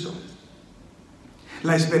Cristo.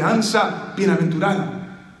 La esperanza bienaventurada.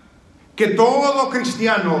 Que todo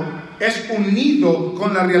cristiano es unido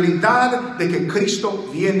con la realidad de que Cristo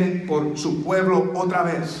viene por su pueblo otra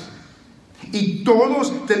vez. Y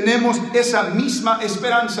todos tenemos esa misma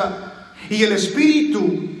esperanza. Y el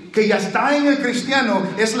Espíritu que ya está en el cristiano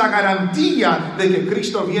es la garantía de que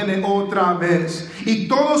Cristo viene otra vez. Y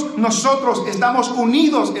todos nosotros estamos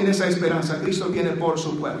unidos en esa esperanza. Cristo viene por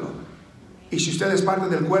su pueblo. Y si usted es parte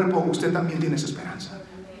del cuerpo, usted también tiene esa esperanza.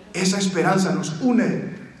 Esa esperanza nos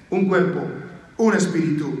une. Un cuerpo, un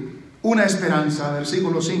espíritu, una esperanza.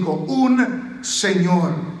 Versículo 5. Un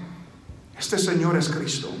Señor. Este Señor es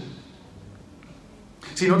Cristo.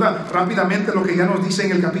 Si nota rápidamente lo que ya nos dice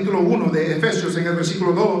en el capítulo 1 de Efesios, en el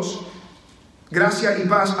versículo 2. Gracia y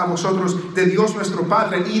paz a vosotros de Dios nuestro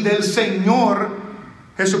Padre y del Señor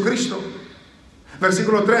Jesucristo.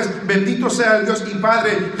 Versículo 3. Bendito sea el Dios y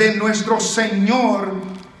Padre de nuestro Señor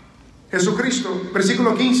Jesucristo.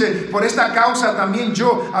 Versículo 15. Por esta causa también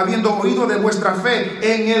yo, habiendo oído de vuestra fe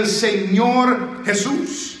en el Señor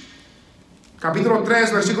Jesús. Capítulo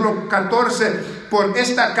 3, versículo 14. Por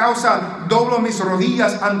esta causa doblo mis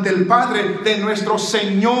rodillas ante el Padre de nuestro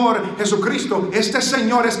Señor Jesucristo. Este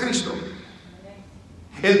Señor es Cristo.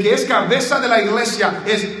 El que es cabeza de la iglesia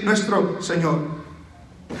es nuestro Señor.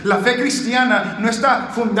 La fe cristiana no está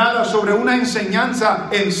fundada sobre una enseñanza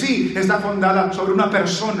en sí, está fundada sobre una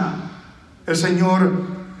persona, el Señor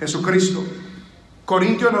Jesucristo.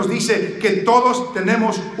 Corintios nos dice que todos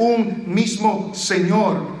tenemos un mismo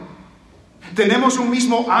Señor. Tenemos un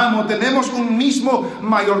mismo amo, tenemos un mismo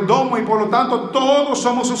mayordomo y por lo tanto todos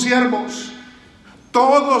somos sus siervos.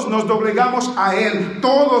 Todos nos doblegamos a Él,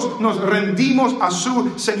 todos nos rendimos a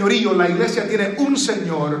su señorío. La iglesia tiene un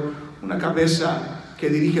Señor, una cabeza que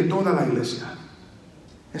dirige toda la iglesia.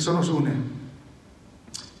 Eso nos une.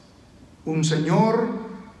 Un Señor,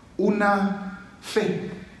 una fe.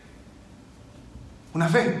 Una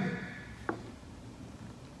fe.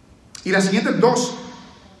 Y las siguientes dos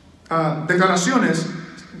declaraciones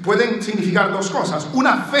pueden significar dos cosas.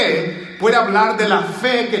 Una fe puede hablar de la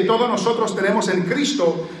fe que todos nosotros tenemos en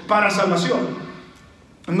Cristo para salvación.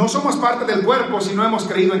 No somos parte del cuerpo si no hemos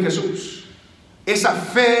creído en Jesús. Esa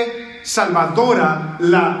fe salvadora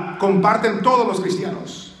la comparten todos los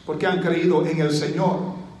cristianos porque han creído en el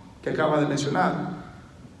Señor que acaba de mencionar.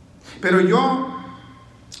 Pero yo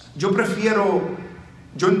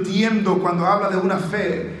entiendo cuando habla de una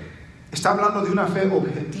fe, está hablando de una fe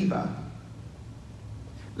objetiva.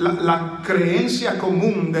 La creencia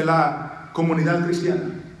común de la comunidad cristiana.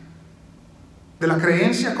 De la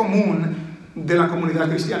creencia común de la comunidad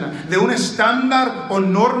cristiana. De un estándar o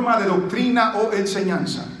norma de doctrina o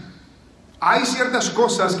enseñanza. Hay ciertas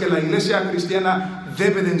cosas que la iglesia cristiana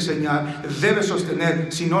debe de enseñar, debe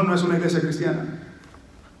sostener, si no, no es una iglesia cristiana.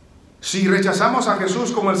 Si rechazamos a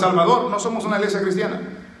Jesús como el Salvador, no somos una iglesia cristiana.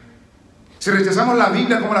 Si rechazamos la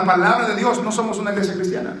Biblia como la palabra de Dios, no somos una iglesia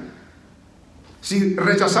cristiana. Si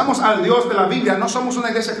rechazamos al Dios de la Biblia, no somos una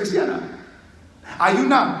iglesia cristiana.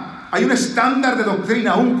 Hay un estándar de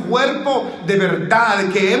doctrina, un cuerpo de verdad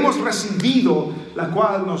que hemos recibido, la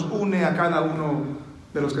cual nos une a cada uno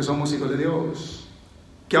de los que somos hijos de Dios.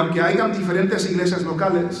 Que aunque hayan diferentes iglesias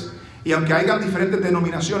locales y aunque hayan diferentes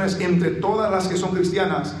denominaciones entre todas las que son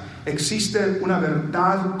cristianas, existe una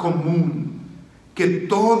verdad común que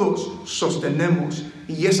todos sostenemos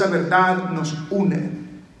y esa verdad nos une.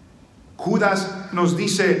 Judas nos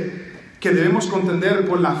dice que debemos contender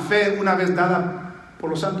por la fe una vez dada por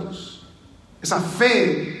los santos. Esa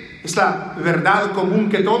fe es la verdad común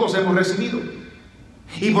que todos hemos recibido.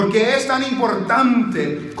 ¿Y por qué es tan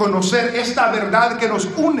importante conocer esta verdad que nos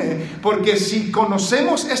une? Porque si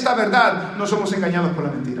conocemos esta verdad, no somos engañados por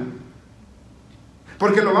la mentira.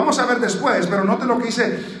 Porque lo vamos a ver después, pero note lo que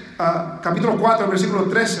dice capítulo 4, versículos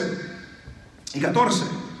 13 y 14.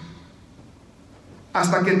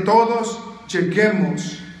 Hasta que todos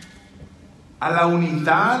lleguemos a la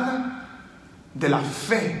unidad de la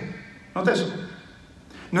fe. Note eso.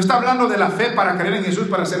 No está hablando de la fe para creer en Jesús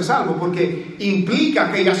para ser salvo, porque implica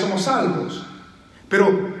que ya somos salvos.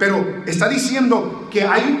 Pero está diciendo que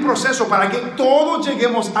hay un proceso para que todos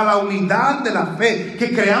lleguemos a la unidad de la fe,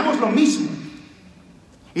 que creamos lo mismo.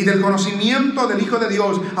 Y del conocimiento del Hijo de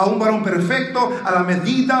Dios a un varón perfecto, a la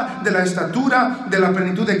medida de la estatura de la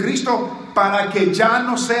plenitud de Cristo, para que ya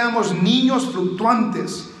no seamos niños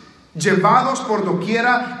fluctuantes, llevados por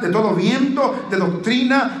doquiera de todo viento de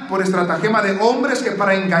doctrina, por estratagema de hombres que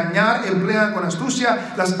para engañar emplean con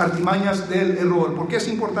astucia las artimañas del error. Porque es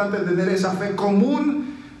importante tener esa fe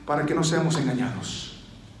común para que no seamos engañados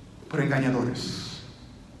por engañadores.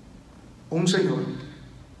 Un Señor,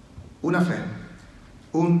 una fe,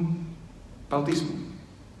 un bautismo.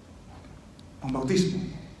 Un bautismo.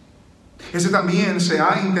 Ese también se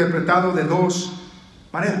ha interpretado de dos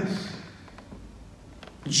maneras.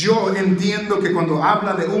 Yo entiendo que cuando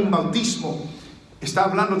habla de un bautismo, está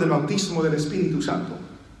hablando del bautismo del Espíritu Santo.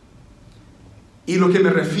 Y lo que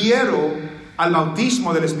me refiero al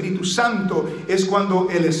bautismo del Espíritu Santo es cuando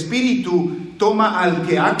el Espíritu toma al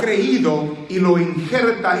que ha creído y lo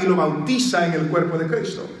injerta y lo bautiza en el cuerpo de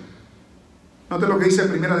Cristo. Note lo que dice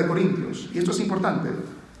 1 Corintios, y esto es importante,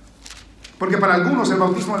 porque para algunos el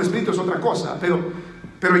bautismo del Espíritu es otra cosa,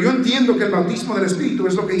 pero yo entiendo que el bautismo del Espíritu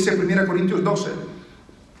es lo que dice 1 Corintios 12.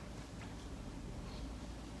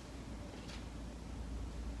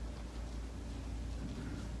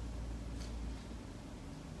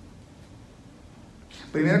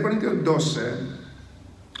 1 Corintios 12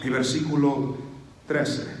 y versículo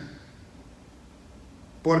 13.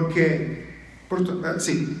 Porque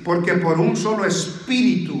por un solo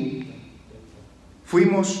espíritu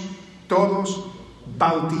fuimos todos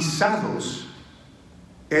bautizados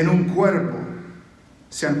en un cuerpo,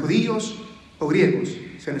 sean judíos o griegos,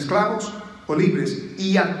 sean esclavos o libres,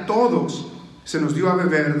 y a todos se nos dio a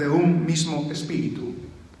beber de un mismo espíritu.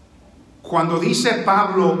 Cuando dice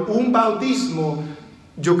Pablo un bautismo,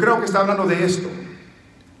 yo creo que está hablando de esto.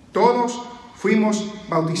 Todos fuimos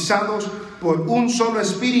bautizados por un solo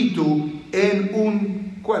espíritu en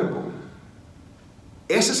un cuerpo.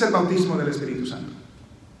 Ese es el bautismo del Espíritu Santo,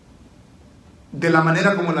 de la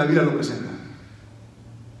manera como la Biblia lo presenta.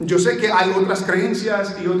 Yo sé que hay otras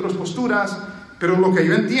creencias y otras posturas, pero lo que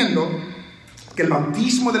yo entiendo, que el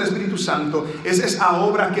bautismo del Espíritu Santo es esa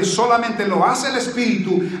obra que solamente lo hace el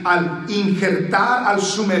Espíritu al injertar, al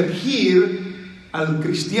sumergir al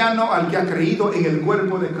cristiano, al que ha creído en el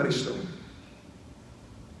cuerpo de Cristo.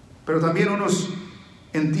 Pero también unos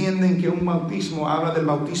entienden que un bautismo habla del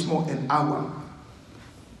bautismo en agua,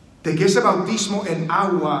 de que ese bautismo en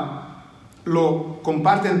agua lo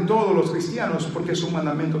comparten todos los cristianos porque es un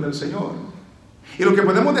mandamiento del Señor. Y lo que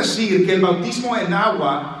podemos decir que el bautismo en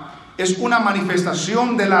agua es una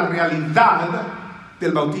manifestación de la realidad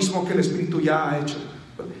del bautismo que el Espíritu ya ha hecho.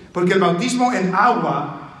 Porque el bautismo en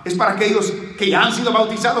agua es para aquellos que ya han sido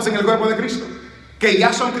bautizados en el cuerpo de Cristo, que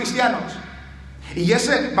ya son cristianos. Y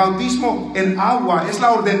ese bautismo en agua es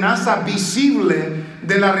la ordenanza visible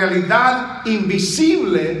de la realidad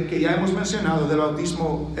invisible que ya hemos mencionado del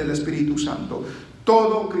bautismo del Espíritu Santo.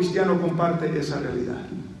 Todo cristiano comparte esa realidad.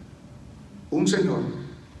 Un Señor,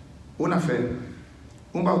 una fe,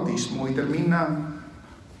 un bautismo. Y termina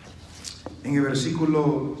en el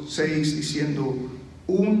versículo 6 diciendo: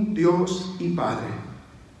 un Dios y Padre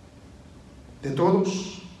de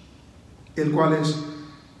todos, el cual es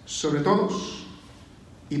sobre todos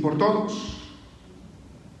y por todos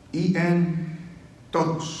y en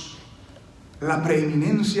todos. La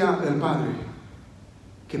preeminencia del Padre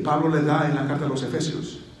que Pablo le da en la carta a los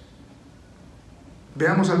Efesios.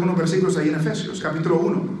 Veamos algunos versículos ahí en Efesios, capítulo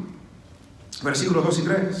 1, versículos 2 y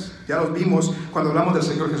 3. Ya los vimos cuando hablamos del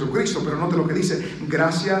Señor Jesucristo, pero note lo que dice: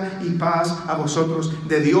 gracia y paz a vosotros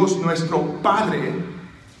de Dios nuestro Padre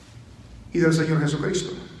y del Señor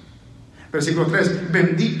Jesucristo. Versículo 3: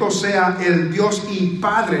 bendito sea el Dios y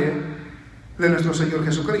Padre de nuestro Señor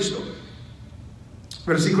Jesucristo.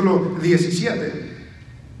 Versículo 17: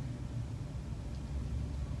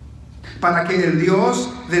 para que el Dios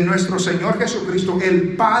de nuestro Señor Jesucristo,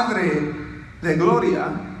 el Padre de gloria,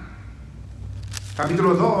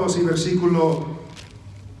 capítulo 2 y versículo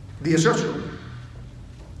 18,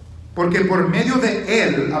 porque por medio de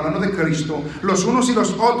Él, hablando de Cristo, los unos y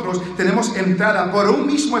los otros tenemos entrada por un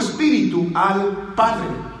mismo Espíritu al Padre.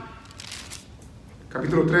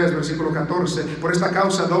 Capítulo 3, versículo 14: por esta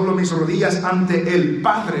causa doblo mis rodillas ante el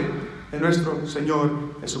Padre de nuestro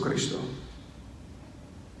Señor Jesucristo.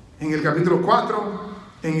 En el capítulo 4,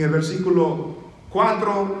 en el versículo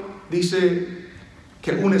 4, dice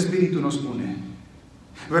que un Espíritu nos une.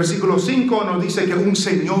 Versículo 5 nos dice que un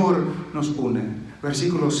Señor nos une.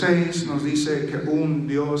 Versículo 6 nos dice que un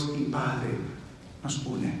Dios y Padre nos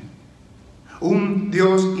une. Un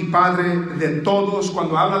Dios y Padre de todos.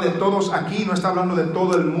 Cuando habla de todos aquí, no está hablando de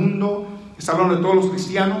todo el mundo, está hablando de todos los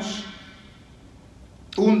cristianos.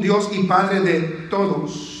 Un Dios y Padre de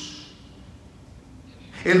todos,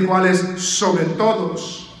 el cual es sobre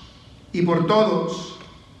todos y por todos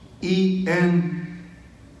y en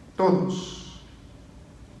todos.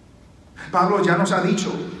 Pablo ya nos ha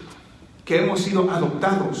dicho que hemos sido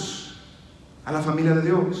adoptados a la familia de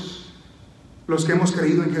Dios, los que hemos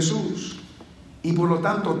creído en Jesús, y por lo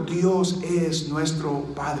tanto Dios es nuestro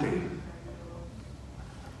Padre.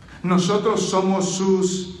 Nosotros somos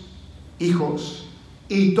sus hijos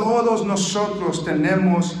y todos nosotros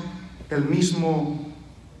tenemos el mismo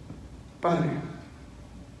Padre.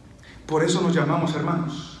 Por eso nos llamamos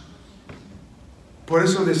hermanos. Por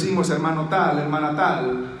eso decimos hermano tal, hermana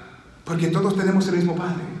tal, porque todos tenemos el mismo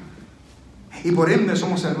Padre. Y por ende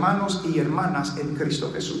somos hermanos y hermanas en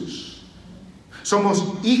Cristo Jesús.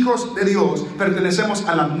 Somos hijos de Dios, pertenecemos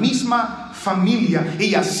a la misma familia.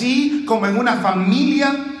 Y así como en una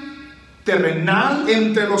familia terrenal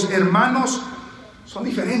entre los hermanos son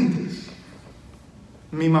diferentes.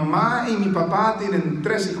 Mi mamá y mi papá tienen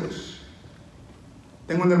 3 hijos.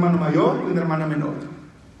 Tengo un hermano mayor y una hermana menor.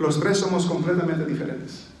 Los 3 somos completamente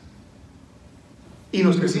diferentes. Y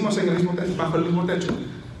nos crecimos en el mismo techo, bajo el mismo techo,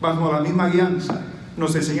 bajo la misma guianza.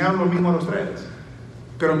 Nos enseñaron lo mismo a los 3.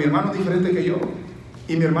 Pero mi hermano es diferente que yo.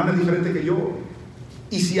 Y mi hermana es diferente que yo.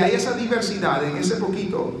 Y si hay esa diversidad en ese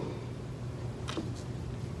poquito,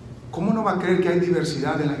 ¿cómo no va a creer que hay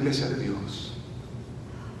diversidad en la iglesia de Dios?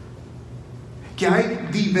 Que hay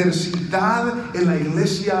diversidad en la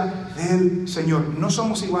iglesia del Señor. No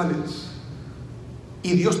somos iguales.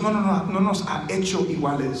 Y Dios no nos ha hecho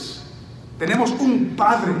iguales. Tenemos un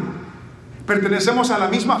Padre. Pertenecemos a la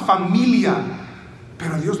misma familia.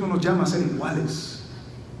 Pero Dios no nos llama a ser iguales.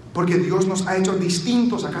 Porque Dios nos ha hecho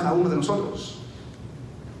distintos a cada uno de nosotros.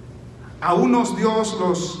 A unos Dios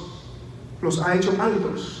los ha hecho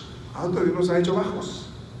altos. A otros Dios los ha hecho bajos.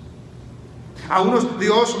 A unos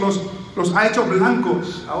Dios los ha hecho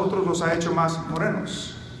blancos. A otros los ha hecho más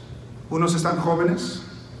morenos. Unos están jóvenes.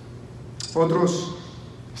 Otros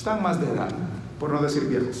están más de edad, por no decir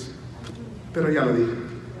viejos. Pero ya lo dije.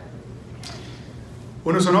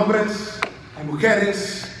 Unos son hombres, hay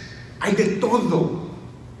mujeres, hay de todo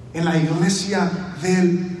en la iglesia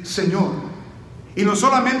del Señor. Y no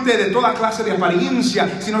solamente de toda clase de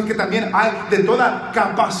apariencia, sino que también hay de toda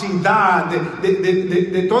capacidad,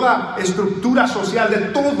 de toda estructura social, de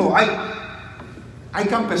todo. Hay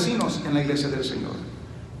campesinos en la iglesia del Señor.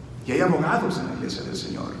 Y hay abogados en la iglesia del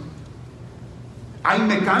Señor. Hay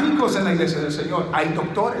mecánicos en la iglesia del Señor. Hay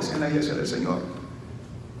doctores en la iglesia del Señor.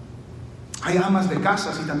 Hay amas de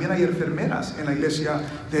casas y también hay enfermeras en la iglesia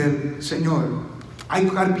del Señor. Hay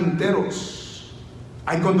carpinteros.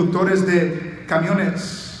 Hay conductores de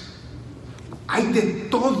camiones. Hay de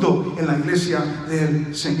todo en la iglesia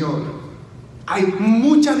del Señor. Hay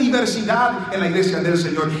mucha diversidad en la iglesia del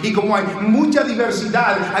Señor. Y como hay mucha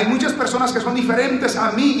diversidad, hay muchas personas que son diferentes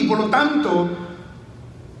a mí, y por lo tanto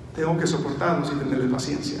tengo que soportarlos y tenerles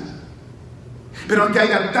paciencia. Pero aunque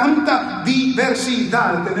haya tanta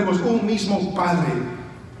diversidad, tenemos un mismo Padre,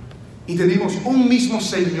 y tenemos un mismo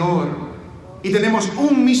Señor, y tenemos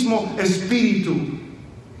un mismo Espíritu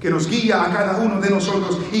que nos guía a cada uno de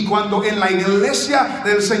nosotros. Y cuando en la iglesia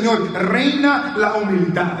del Señor reina la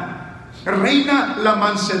humildad, reina la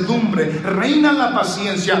mansedumbre, reina la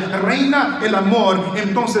paciencia, reina el amor,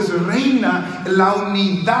 entonces reina la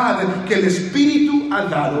unidad que el Espíritu ha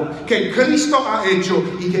dado, que Cristo ha hecho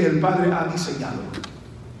y que el Padre ha diseñado.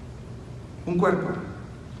 Un cuerpo,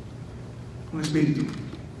 un espíritu,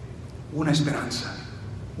 una esperanza,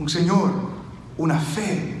 un Señor, una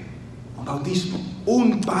fe, un bautismo,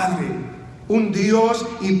 un Padre, un Dios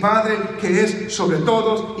y Padre que es sobre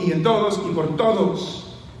todos y en todos y por todos.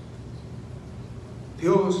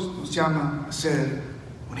 Dios nos llama a ser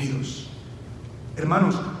unidos.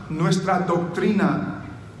 Hermanos, nuestra doctrina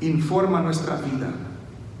informa nuestra vida.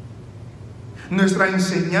 Nuestra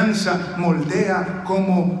enseñanza moldea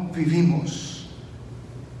cómo vivimos.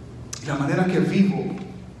 Y la manera que vivo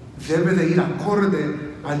debe de ir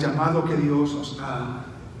acorde al llamado que Dios nos ha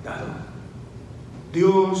dado.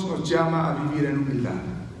 Dios nos llama a vivir en humildad,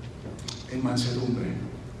 en mansedumbre,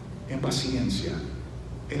 en paciencia,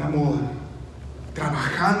 en amor,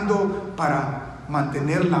 trabajando para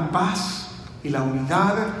mantener la paz y la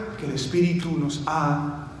unidad que el Espíritu nos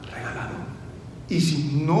ha regalado. Y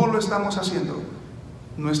si no lo estamos haciendo,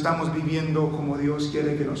 no estamos viviendo como Dios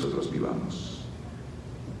quiere que nosotros vivamos.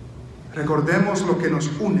 Recordemos lo que nos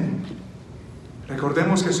une.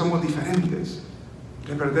 Recordemos que somos diferentes.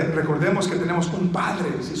 Recordemos que tenemos un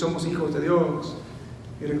Padre si somos hijos de Dios.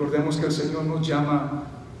 Y recordemos que el Señor nos llama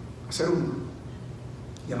a ser uno,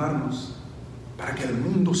 llamarnos, para que el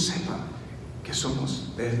mundo sepa que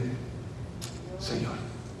somos del Señor.